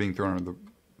you're being thrown under the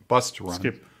bus to run.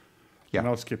 Skip. Yeah.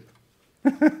 No, skip.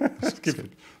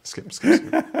 Skip.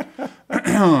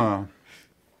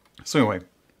 So anyway,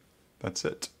 that's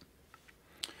it.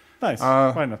 Nice.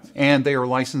 Why not? And they are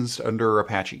licensed under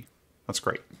Apache. That's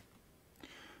great.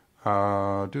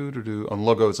 On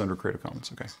logo is under Creative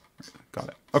Commons. Okay, got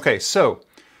it. Okay, so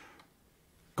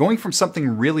going from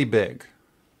something really big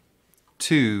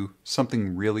to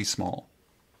something really small.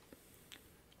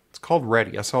 It's called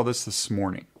Ready. I saw this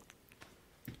morning.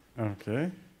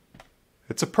 Okay.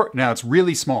 Now it's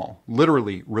really small,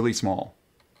 literally really small.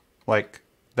 Like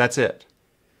that's it.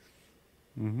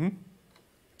 Mm-hmm.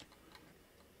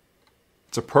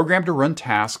 It's a program to run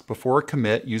tasks before a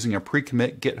commit using a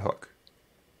pre-commit Git hook.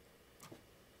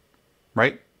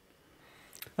 Right?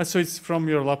 So it's from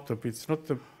your laptop. It's not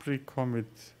the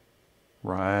pre-commit.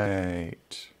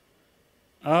 Right.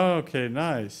 Oh, okay,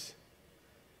 nice.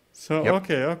 So, Yep.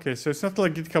 okay. So it's not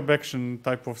like GitHub Action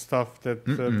type of stuff that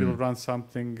will run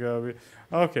something.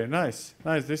 Okay, nice.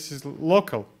 This is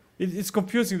local. It's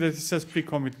confusing that it says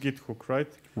pre-commit Git hook,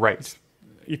 right? Right.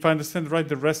 If I understand right,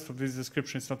 the rest of this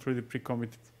description is not really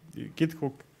pre-commit Git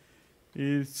hook.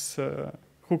 It's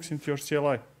hooks into your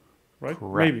CLI, right?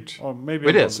 Correct. Maybe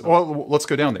it is. Well, let's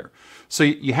go down there. So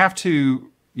you have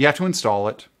to install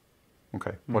it.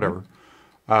 Okay, whatever.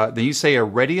 Then you say a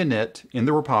ready init in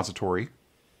the repository.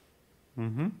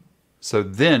 Mm-hmm. So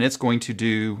then it's going to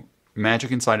do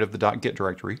magic inside of the .git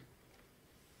directory.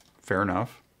 Fair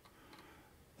enough.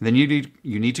 And then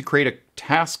you need to create a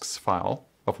tasks file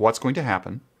of what's going to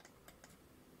happen.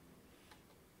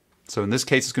 So in this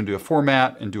case, it's going to do a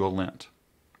format and do a lint.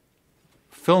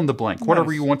 Fill in the blank,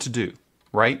 whatever you want to do,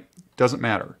 right? Doesn't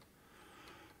matter.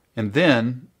 And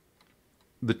then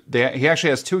he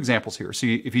actually has 2 examples here. So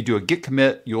if you do a git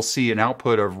commit, you'll see an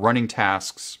output of running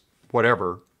tasks,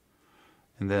 whatever.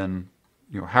 And then,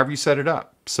 however you set it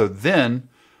up. So then,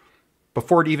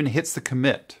 before it even hits the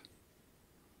commit,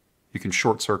 you can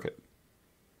short circuit.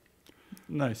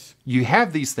 Nice. You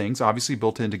have these things obviously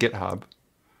built into GitHub,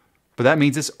 but that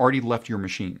means it's already left your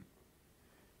machine.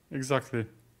 Exactly.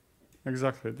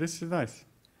 This is nice.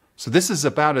 So this is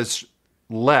about as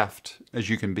left as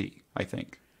you can be, I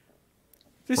think.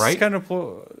 This right? is kind of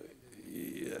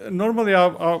normally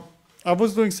I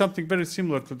was doing something very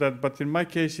similar to that, but in my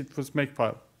case it was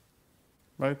makefile,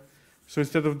 right? So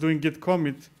instead of doing git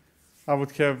commit, I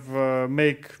would have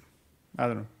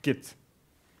git,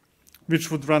 which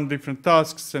would run different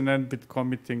tasks and then bit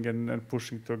committing and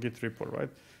pushing to a git repo, right?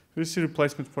 This is a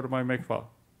replacement for my makefile,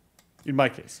 in my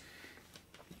case.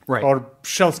 Right. Or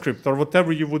shell script, or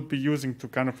whatever you would be using to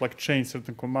kind of like change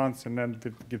certain commands and then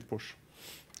git push.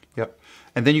 Yep.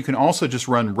 And then you can also just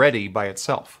run ready by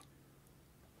itself.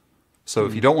 So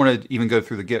if you don't want to even go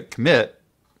through the git commit,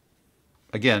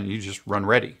 again, you just run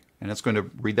ready. And it's going to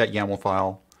read that YAML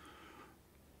file.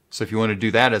 So if you want to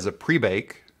do that as a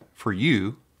pre-bake for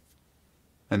you,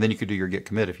 and then you could do your git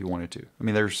commit if you wanted to. I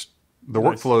mean, the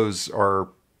workflows are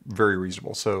very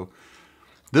reasonable. So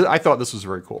I thought this was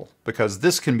very cool because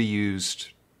this can be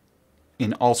used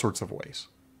in all sorts of ways.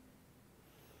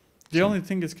 The only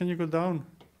thing is, can you go down?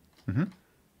 Mm-hmm.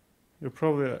 You're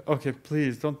probably okay.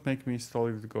 Please don't make me install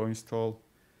it. Go install.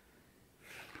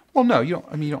 Well, no, you don't.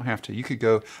 I mean, you don't have to. You could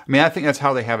go. I mean, I think that's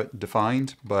how they have it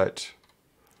defined, but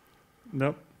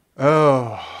no.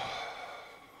 Oh,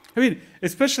 I mean,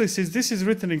 especially since this is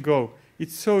written in Go,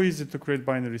 it's so easy to create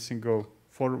binaries in Go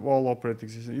for all operating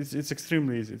systems. It's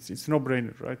extremely easy. It's no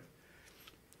brainer, right?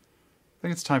 I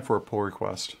think it's time for a pull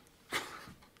request.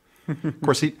 Of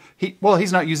course,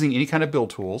 he's not using any kind of build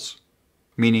tools,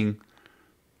 meaning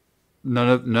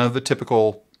none of the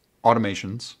typical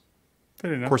automations.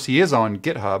 Fair enough. Of course, he is on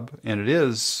GitHub, and it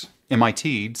is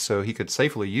MIT'd so he could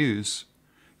safely use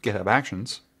GitHub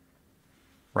Actions,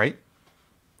 right?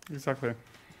 Exactly.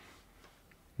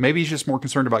 Maybe he's just more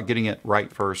concerned about getting it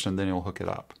right first, and then he'll hook it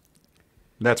up.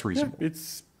 That's reasonable. Yeah,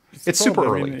 it's super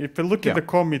early. I mean, if you look at the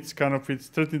commits, kind of, it's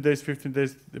 13 days, 15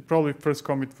 days. Probably first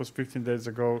commit was 15 days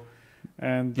ago.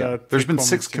 And there's been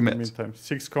 6 commits. In the meantime.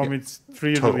 6 commits,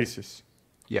 3 Total. releases.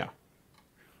 Yeah.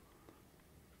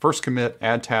 First commit,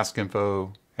 add task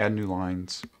info, add new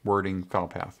lines, wording, file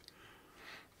path.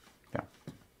 Yeah.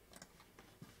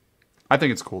 I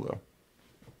think it's cool, though.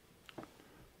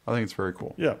 I think it's very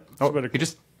cool. Yeah. Oh, very cool.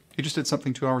 he just did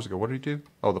something 2 hours ago. What did he do?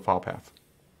 Oh, the file path.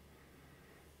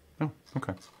 Oh,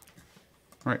 okay.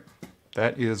 All right.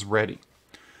 That is ready.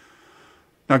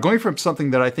 Now, going from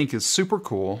something that I think is super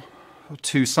cool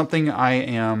to something I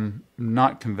am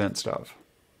not convinced of.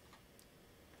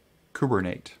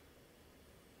 Kubernate.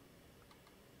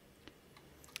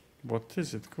 What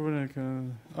is it?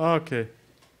 Kubernate. Okay.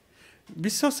 We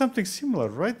saw something similar,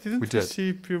 right? Didn't we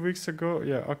see a few weeks ago?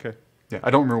 Yeah, okay. Yeah,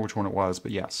 I don't remember which one it was,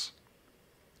 but yes.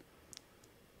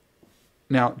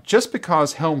 Now, just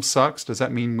because Helm sucks, does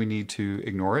that mean we need to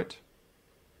ignore it?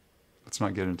 Let's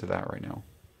not get into that right now.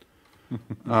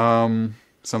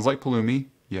 Sounds like Pulumi.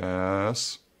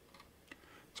 Yes.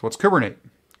 So what's Kubernate?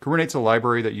 Kubernate's a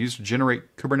library that used to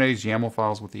generate Kubernetes YAML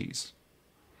files with ease.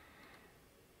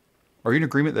 Are you in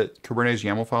agreement that Kubernetes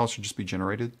YAML files should just be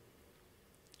generated?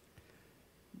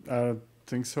 I don't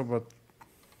think so, but...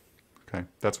 Okay,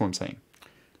 that's what I'm saying.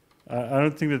 I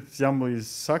don't think that YAML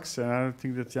sucks, and I don't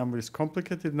think that YAML is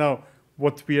complicated. Now,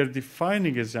 what we are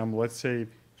defining as YAML, let's say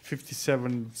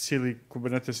 57 silly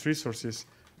Kubernetes resources,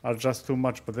 are just too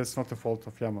much, but that's not the fault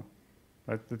of YAML.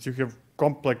 Right? That you have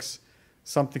complex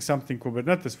something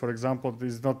Kubernetes, for example,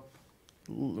 is not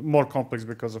more complex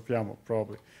because of YAML,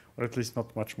 probably, or at least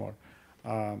not much more.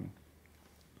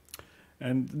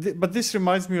 But this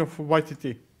reminds me of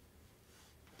YTT,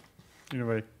 in a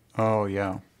way. Oh,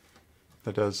 yeah.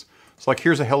 That does. It's like,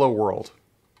 here's a hello world.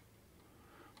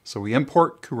 So we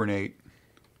import Kubernate,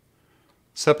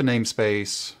 set the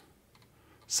namespace,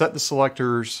 set the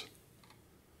selectors.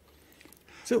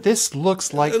 So this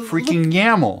looks like freaking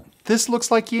YAML. This looks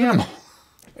like YAML.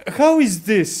 How is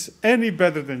this any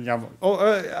better than YAML?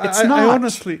 It's not.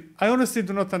 I honestly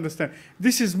do not understand.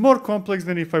 This is more complex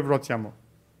than if I wrote YAML.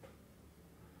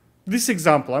 This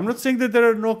example, I'm not saying that there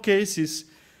are no cases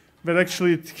where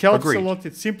actually it helps a lot,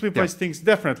 it simplifies things,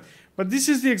 definitely. But this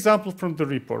is the example from the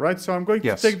repo, right? So I'm going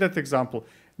to take that example.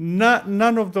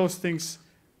 None of those things,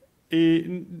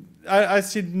 I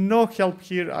see no help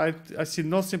here. I see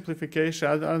no simplification.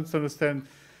 I don't understand.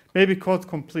 Maybe code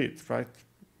complete, right?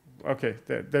 Okay,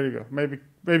 there you go.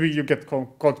 Maybe you get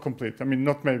code complete. I mean,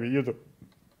 not maybe, you do.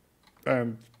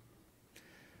 And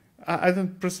I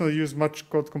don't personally use much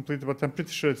code complete, but I'm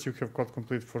pretty sure that you have code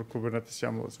complete for Kubernetes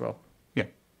YAML as well. Yeah.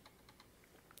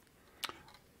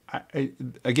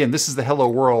 Again, this is the hello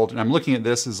world, and I'm looking at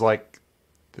this as like,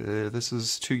 this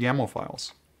is 2 YAML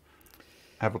files.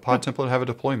 I have a pod template, have a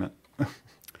deployment.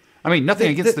 I mean, nothing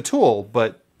against the tool,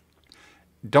 but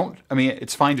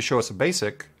it's fine to show us a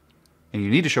basic, and you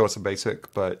need to show us a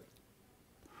basic, but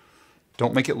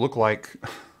don't make it look like...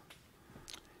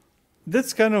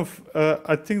 That's kind of,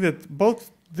 I think that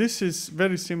this is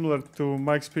very similar to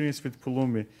my experience with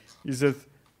Pulumi, is that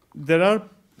there are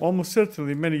almost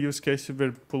certainly many use cases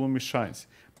where Pulumi shines.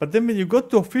 But then when you go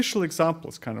to official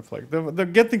examples, kind of like the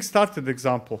getting started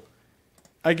example,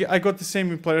 I got the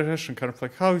same implementation, kind of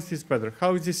like, how is this better?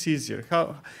 How is this easier?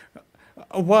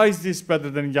 Why is this better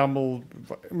than YAML?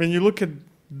 When you look at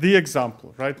the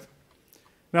example, right?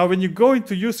 Now, when you go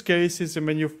into use cases and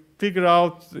when you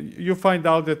find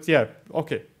out that,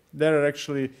 there are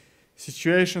actually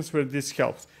situations where this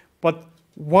helps. But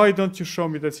why don't you show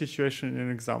me that situation in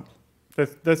an example?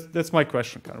 That's my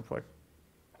question, kind of like.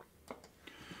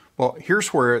 Well,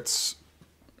 here's where it's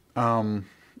a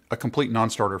complete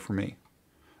non-starter for me.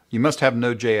 You must have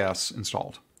Node.js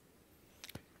installed.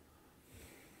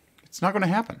 It's not going to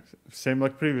happen. Same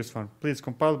like previous one. Please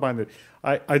compile binary.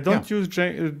 I don't use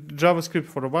JavaScript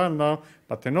for a while now,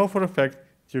 but I know for a fact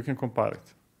you can compile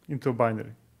it into a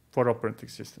binary for operating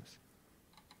systems.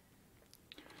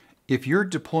 If you're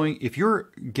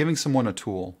giving someone a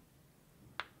tool,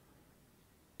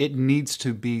 it needs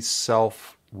to be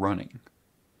self-running.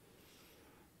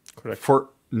 Correct.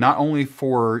 Not only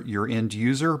for your end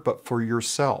user, but for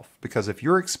yourself. Because if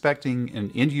you're expecting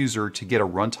an end user to get a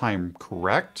runtime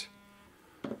correct,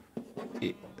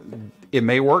 it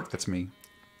may work. That's me.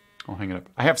 I'll hang it up.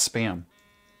 I have spam.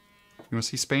 You want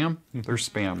to see spam? There's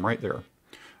spam right there.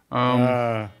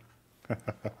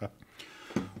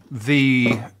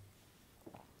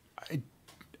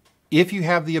 If you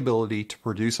have the ability to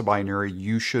produce a binary,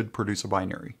 you should produce a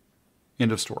binary.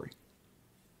 End of story.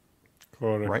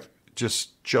 Correct. Right?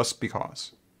 Just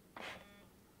because.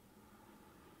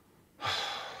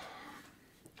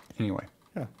 Anyway,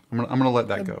 Yeah. I'm gonna let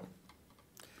that go.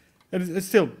 And it's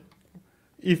still,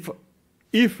 if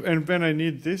and when I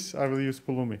need this, I will use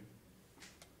Pulumi.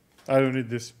 I don't need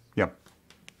this. Yeah.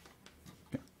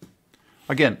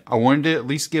 Again, I wanted to at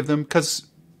least give them, because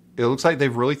it looks like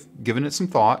they've really given it some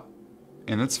thought,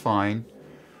 and it's fine.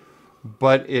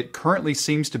 But it currently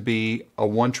seems to be a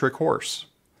one-trick horse.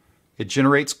 It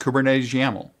generates Kubernetes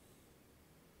YAML,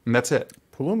 and that's it.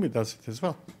 Pulumi does it as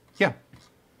well. Yeah.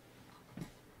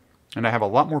 And I have a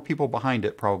lot more people behind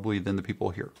it probably than the people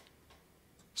here.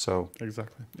 So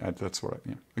Exactly. that's what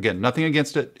again, nothing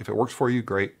against it. If it works for you,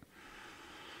 great.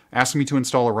 Asking me to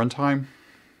install a runtime,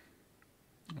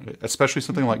 especially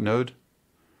something like Node.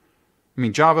 I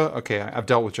mean, Java, okay, I've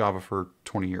dealt with Java for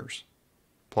 20 years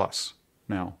plus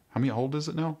now. How many old is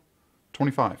it now?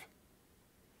 25.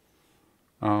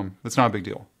 That's not a big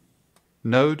deal.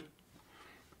 Node,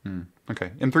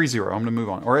 okay, M30, I'm going to move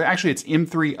on. Or actually, it's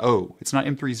M30. It's not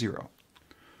M30.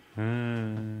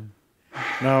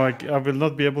 Now I will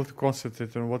not be able to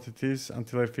concentrate on what it is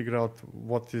until I figure out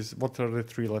what are the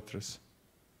 3 letters.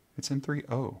 It's M30.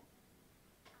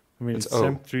 I mean, It's it's O.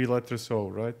 M3 letters O,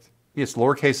 right? Yes,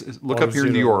 lowercase. Look Or up here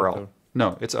in the zero, URL. whatever.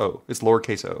 No, it's O. It's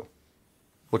lowercase o.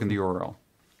 Look in the URL.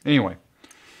 Anyway,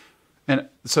 and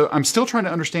so I'm still trying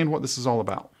to understand what this is all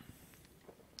about.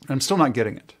 I'm still not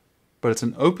getting it. But it's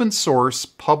an open source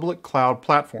public cloud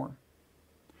platform.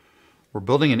 We're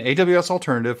building an AWS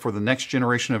alternative for the next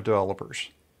generation of developers.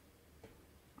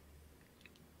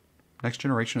 Next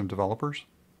generation of developers?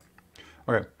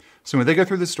 Okay, so when they go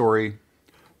through the story,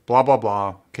 blah, blah,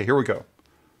 blah. Okay, here we go.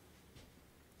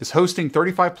 Is hosting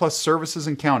 35 plus services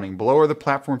and counting. Below are the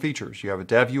platform features. You have a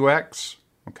dev UX.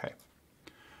 Okay.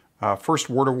 First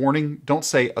word of warning, don't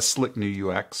say a slick new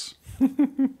UX.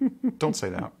 Don't say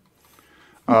that.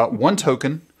 One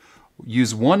token.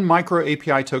 Use one micro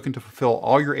API token to fulfill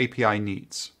all your API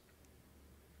needs.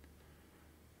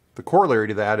 The corollary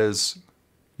to that is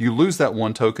you lose that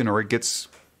one token or it gets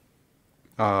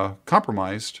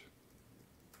compromised.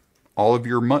 All of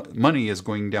your money is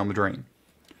going down the drain.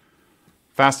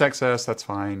 Fast access, that's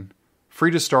fine.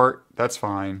 Free to start, that's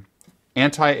fine.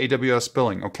 Anti-AWS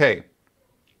billing, okay.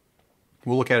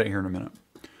 We'll look at it here in a minute.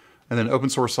 And then open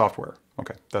source software,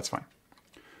 okay, that's fine.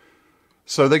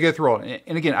 So they go through all,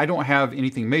 and again, I don't have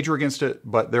anything major against it,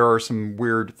 but there are some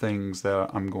weird things that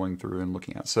I'm going through and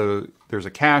looking at. So there's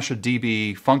a cache, a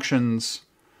DB, functions,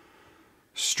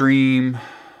 stream,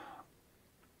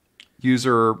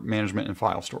 user management, and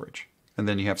file storage. And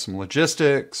then you have some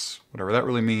logistics, whatever that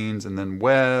really means, and then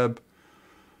web.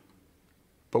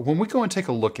 But when we go and take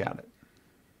a look at it,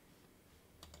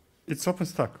 It's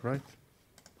OpenStack, right?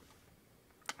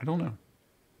 I don't know.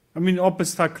 I mean,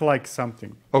 OpenStack like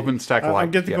something. OpenStack like,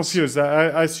 I'm getting yes. confused.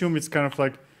 I assume it's kind of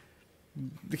like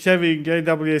having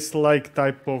AWS-like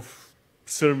type of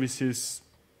services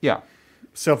Yeah.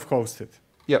 self-hosted.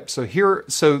 Yep. So here,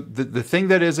 so the thing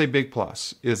that is a big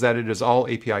plus is that it is all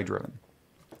API driven.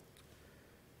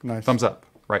 Nice. Thumbs up,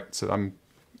 right? So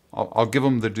I'll give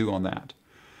them the due on that.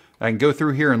 I can go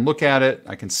through here and look at it.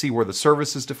 I can see where the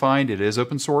service is defined. It is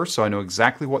open source, so I know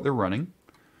exactly what they're running.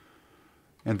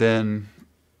 And then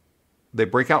they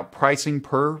break out pricing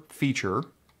per feature,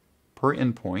 per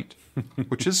endpoint,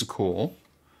 which is cool.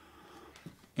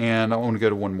 And I want to go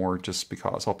to one more just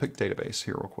because. I'll pick database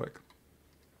here real quick.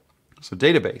 So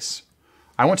database.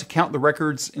 I want to count the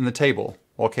records in the table.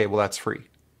 Okay, well that's free.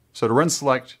 So to run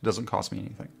select doesn't cost me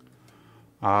anything.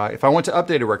 If I want to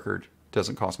update a record, it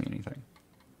doesn't cost me anything.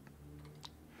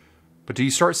 But do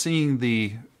you start seeing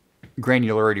the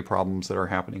granularity problems that are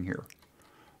happening here?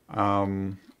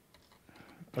 I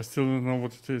still don't know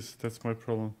what it is. That's my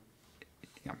problem.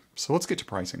 Yeah. So let's get to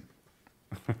pricing.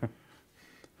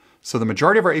 So the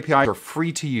majority of our APIs are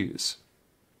free to use.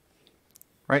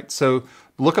 Right? So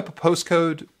look up a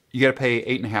postcode, you got to pay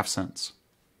 8.5 cents.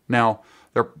 Now,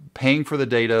 they're paying for the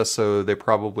data, so they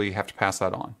probably have to pass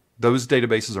that on. Those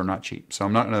databases are not cheap, so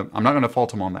I'm not gonna fault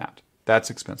them on that. That's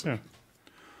expensive. Yeah.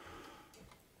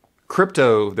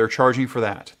 Crypto, they're charging for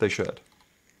that. They should.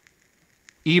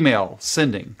 Email,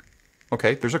 sending.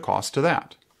 Okay, there's a cost to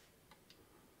that.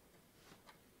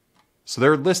 So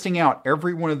they're listing out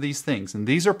every one of these things, and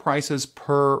these are prices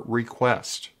per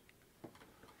request.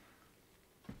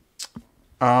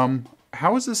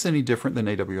 How is this any different than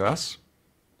AWS?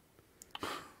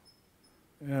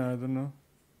 Yeah, I don't know.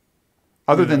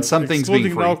 Other than some things being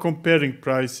excluding free. now comparing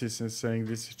prices and saying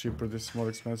this is cheaper, this is more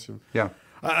expensive. Yeah.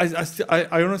 I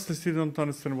honestly still don't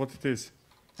understand what it is.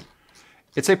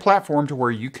 It's a platform to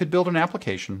where you could build an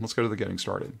application. Let's go to the getting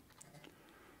started.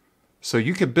 So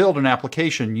you could build an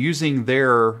application using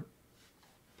their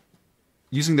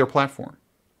platform.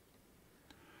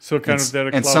 So kind of they're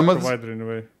a cloud provider in a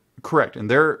way. Correct,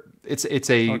 and it's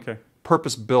a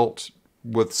purpose-built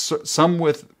with some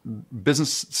with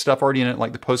business stuff already in it,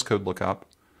 like the postcode lookup,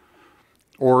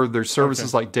 or there's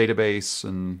services like database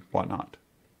and whatnot.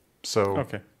 So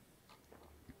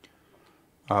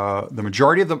the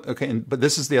majority of them, but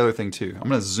this is the other thing too. I'm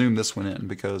going to zoom this one in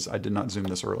because I did not zoom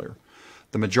this earlier.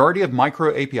 The majority of micro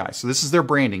API, so this is their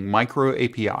branding, micro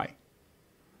API.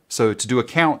 So to do a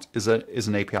count is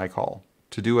an API call.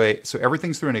 So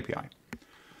everything's through an API.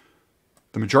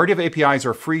 The majority of APIs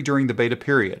are free during the beta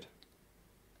period.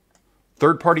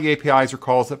 Third-party APIs or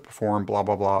calls that perform blah,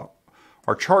 blah, blah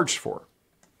are charged for.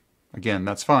 Again,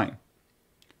 that's fine.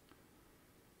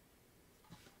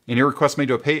 Any requests made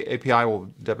to a pay API will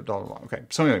debit blah, blah, blah. Okay,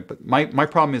 so anyway, but my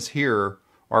problem is here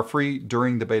are free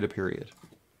during the beta period.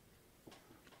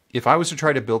 If I was to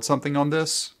try to build something on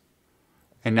this,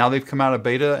 and now they've come out of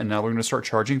beta, and now they're going to start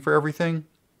charging for everything,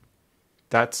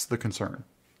 that's the concern.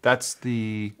 That's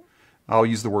the, I'll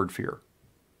use the word fear.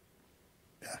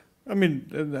 Yeah. I mean,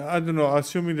 I don't know,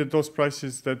 assuming that those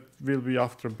prices that will be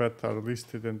after beta are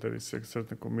listed and there is a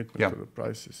certain commitment to the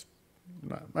prices.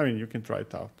 I mean, you can try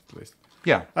it out at least.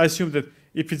 Yeah. I assume that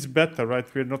if it's beta, right,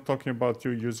 we're not talking about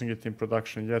you using it in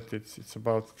production yet. It's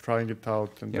about trying it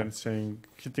out and then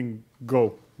hitting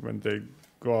go when they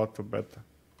go out to beta.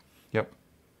 Yep.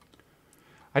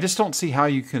 I just don't see how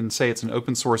you can say it's an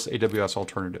open source AWS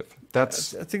alternative. I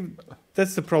think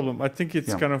that's the problem. I think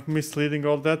it's kind of misleading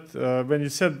all that. When you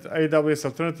said AWS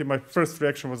alternative, my first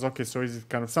reaction was, okay, so is it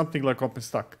kind of something like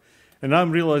OpenStack? And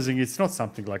I'm realizing it's not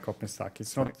something like OpenStack.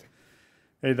 It's not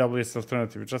AWS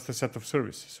alternative. It's just a set of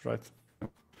services, right?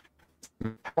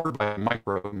 Powered by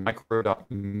micro.move.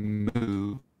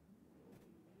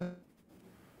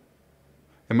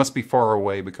 It must be far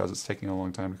away because it's taking a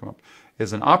long time to come up.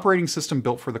 Is an operating system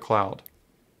built for the cloud.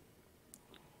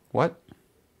 What?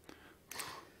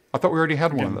 I thought we already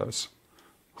had one of those.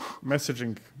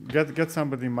 Messaging. Get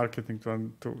somebody in marketing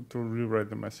to rewrite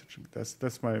the messaging.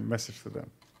 That's my message to them.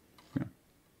 Yeah.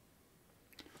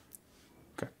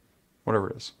 Okay.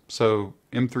 Whatever it is. So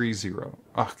M30.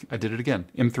 Oh, I did it again.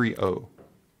 M30.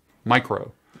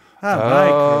 Micro.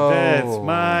 Micro. That's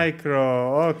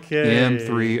micro. Okay.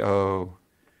 M30.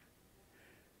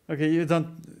 Okay, you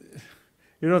don't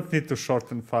need to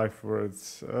shorten 5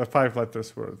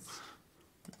 letters words.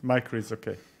 Micro is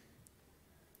okay.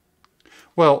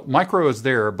 Well, micro is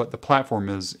there, but the platform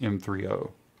is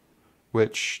M30,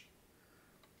 which...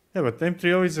 Yeah, but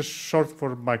M30 is a short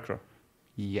for micro.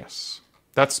 Yes.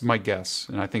 That's my guess,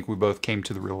 and I think we both came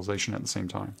to the realization at the same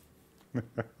time.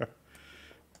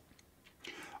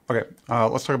 Okay,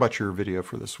 let's talk about your video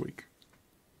for this week.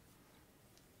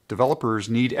 Developers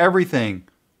need everything.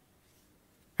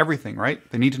 Everything, right?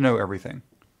 They need to know everything.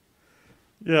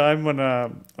 Yeah, I'm on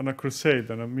a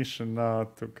crusade, on a mission now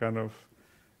to kind of...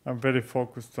 I'm very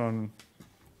focused on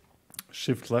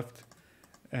shift left.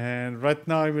 And right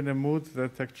now I'm in a mood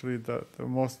that actually the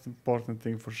most important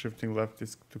thing for shifting left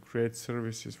is to create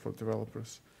services for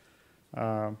developers.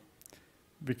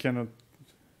 We cannot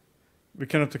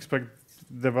expect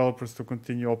developers to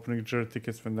continue opening JIRA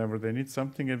tickets whenever they need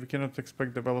something, and we cannot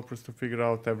expect developers to figure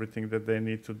out everything that they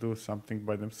need to do something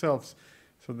by themselves.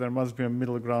 So there must be a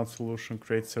middle ground solution,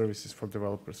 create services for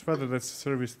developers, whether that's a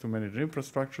service to manage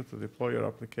infrastructure, to deploy your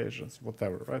applications,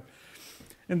 whatever, right?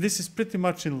 And this is pretty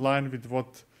much in line with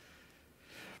what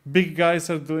big guys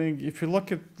are doing. If you look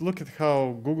at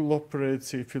how Google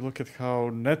operates, if you look at how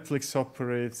Netflix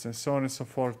operates, and so on and so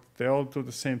forth, they all do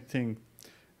the same thing.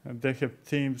 And they have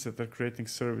teams that are creating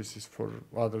services for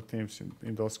other teams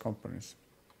in those companies.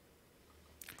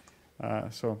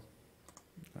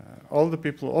 All the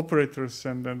people, operators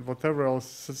and whatever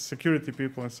else, security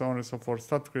people and so on and so forth,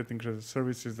 start creating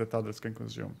services that others can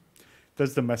consume.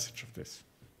 That's the message of this.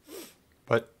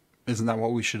 But isn't that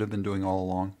what we should have been doing all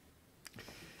along?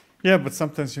 Yeah, but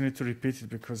sometimes you need to repeat it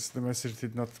because the message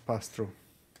did not pass through.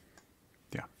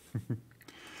 Yeah.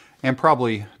 And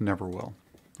probably never will.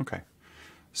 Okay.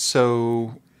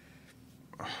 So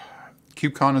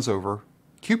KubeCon is over.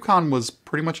 KubeCon was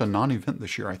pretty much a non-event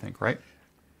this year, I think, right?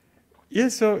 Yeah,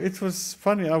 so it was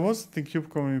funny. I wasn't in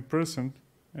KubeCon in person,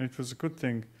 and it was a good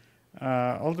thing.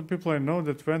 All the people I know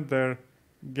that went there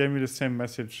gave me the same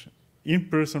message.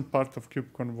 In-person part of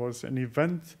KubeCon was an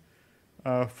event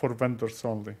for vendors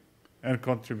only and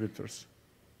contributors,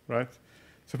 right?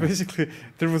 So basically,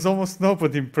 there was almost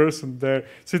nobody in person there.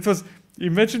 So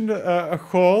imagine a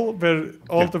hall where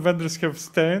all the vendors have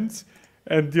stands,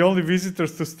 and the only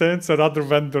visitors to stands are other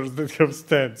vendors that have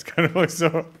stands, kind of like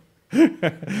so.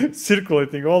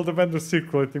 Circulating, all the vendors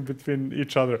circulating between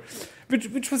each other,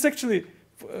 which was actually,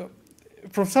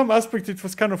 from some aspect, it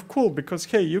was kind of cool because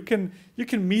hey, you can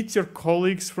meet your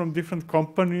colleagues from different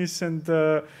companies and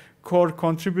core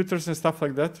contributors and stuff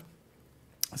like that.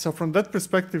 So from that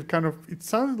perspective, kind of, it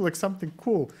sounded like something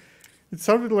cool. It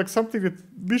sounded like something that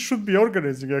we should be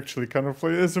organizing actually, kind of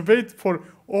like as a way for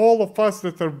all of us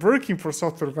that are working for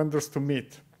software vendors to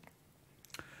meet.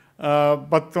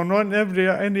 But on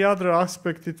any other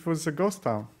aspect, it was a ghost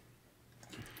town.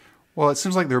 Well, it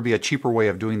seems like there would be a cheaper way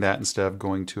of doing that instead of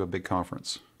going to a big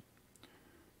conference.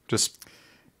 Just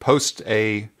post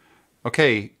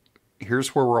okay,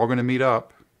 here's where we're all going to meet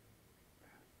up.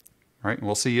 All right, and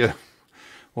we'll see you.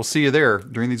 We'll see you there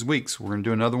during these weeks. We're going to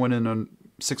do another one in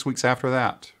 6 weeks after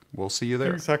that. We'll see you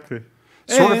there. Exactly.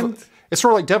 It's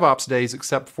sort of like DevOps days,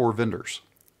 except for vendors.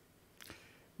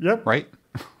 Yep. Right.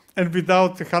 And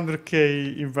without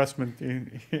 100K investment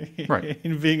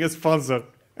in being a sponsor.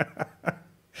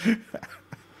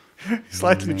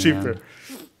 Slightly cheaper.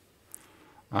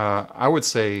 I would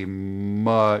say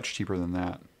much cheaper than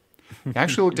that. I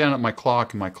actually looked down at my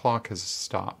clock, and my clock has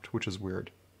stopped, which is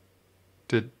weird.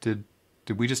 Did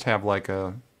we just have like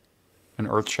an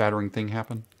earth-shattering thing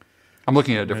happen? I'm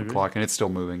looking at a different clock, and it's still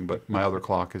moving, but my other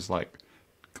clock is like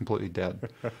completely dead.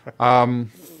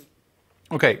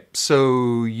 Okay,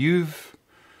 so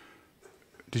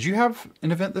did you have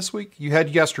an event this week? You had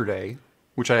yesterday,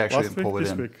 which I actually didn't pull it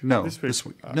in. No, this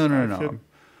week. No.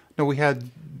 No, we had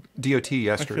DOT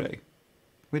yesterday.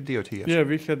 We had DOT yesterday.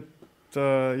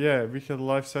 Yeah, we had a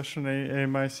live session,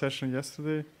 AMI session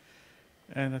yesterday.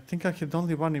 And I think I had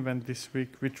only one event this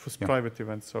week, which was private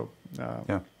event. So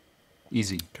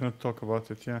easy. Cannot talk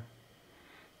about it. Yeah,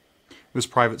 it was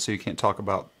private, so you can't talk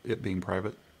about it being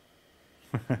private.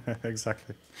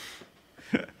 Exactly.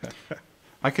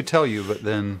 I could tell you, but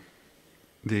then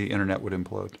the internet would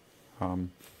implode. Whatever.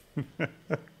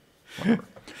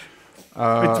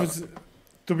 It was,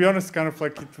 to be honest, kind of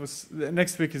like it was.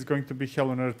 Next week is going to be hell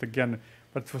on earth again,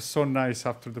 but it was so nice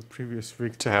after the previous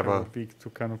week to have a week to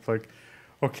kind of like,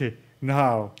 okay,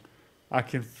 now I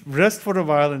can rest for a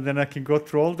while and then I can go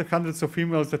through all the hundreds of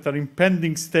emails that are in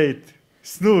pending state,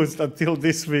 snoozed until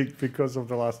this week because of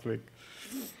the last week.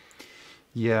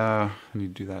 Yeah, I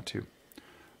need to do that too.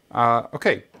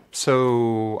 Okay,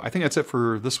 so I think that's it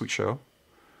for this week's show.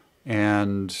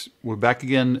 And we're back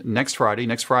again next Friday.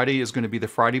 Next Friday is going to be the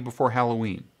Friday before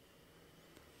Halloween.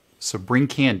 So bring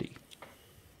candy,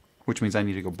 which means I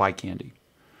need to go buy candy.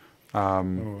 I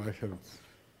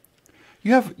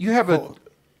have. You have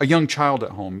a young child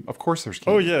at home. Of course there's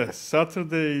candy. Oh, yes.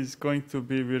 Saturday is going to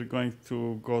be, we're going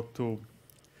to go to,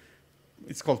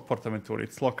 it's called Portaventura.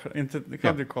 It's local,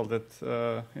 how do you call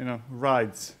that?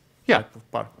 Rides. Yeah. Type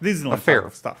of park. Disneyland a fair type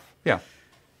of stuff. Yeah.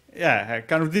 Yeah,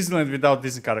 kind of Disneyland without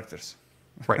Disney characters.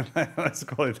 Right. Let's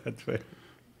call it that way.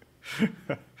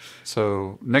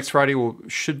 So next Friday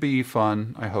should be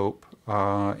fun, I hope.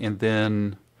 And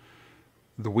then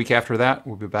the week after that,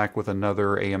 we'll be back with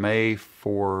another AMA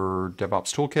for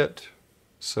DevOps Toolkit.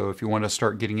 So if you want to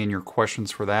start getting in your questions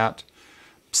for that,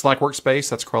 Slack Workspace,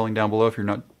 that's crawling down below. If you're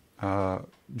not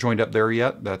joined up there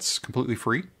yet, that's completely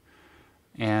free.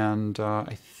 And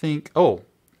I think,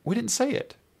 we didn't say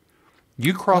it.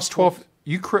 You crossed 12.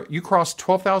 You crossed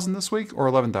 12,000 this week or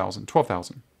 11,000?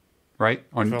 12,000, right?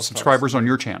 On 12,000. Subscribers on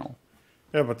your channel.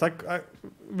 Yeah, but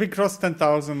we crossed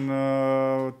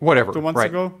 10,000. Whatever. 2 months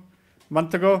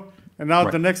ago, and now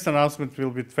Right. the next announcement will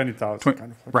be 20,000.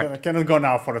 Kind of. Right. I cannot go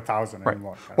now for 1,000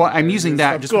 anymore. Well, I'm using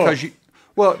that just go. because you.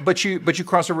 Well, but you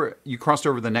crossed over. You crossed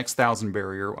over the next 1,000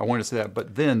 barrier. I wanted to say that,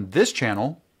 but then this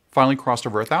channel finally crossed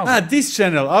over 1,000. This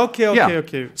channel.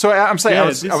 Okay. So I'm saying Yeah,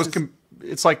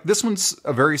 it's like this one's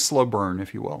a very slow burn,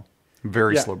 if you will,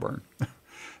 very slow burn.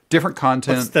 Different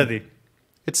content, but steady.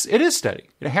 It is steady.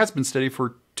 It has been steady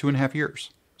for 2.5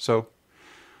 years. So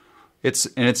it's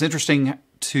interesting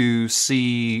to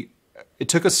see. It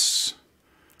took us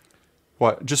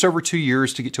just over 2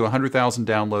 years to get to 100,000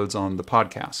 downloads on the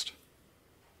podcast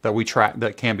that we track,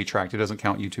 that can be tracked. It doesn't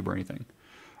count YouTube or anything.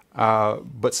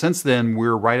 But since then,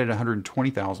 we're right at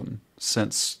 120,000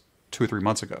 since 2 or 3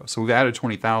 months ago. So we've added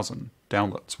 20,000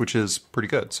 downloads, which is pretty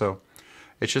good. So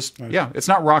it's just, it's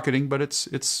not rocketing, but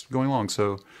it's going along.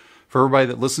 So for everybody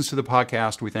that listens to the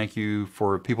podcast, we thank you.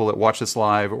 For people that watch this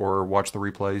live or watch the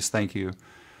replays, thank you.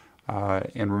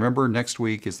 And remember, next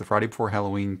week is the Friday before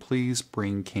Halloween. Please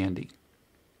bring candy.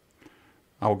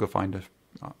 I will go find it.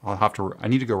 I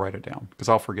need to go write it down because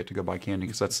I'll forget to go buy candy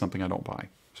because that's something I don't buy.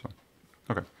 So,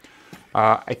 okay.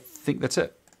 I think that's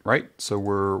it, right? So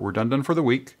we're done for the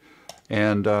week.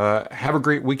 And have a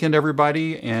great weekend,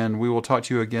 everybody, and we will talk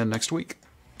to you again next week.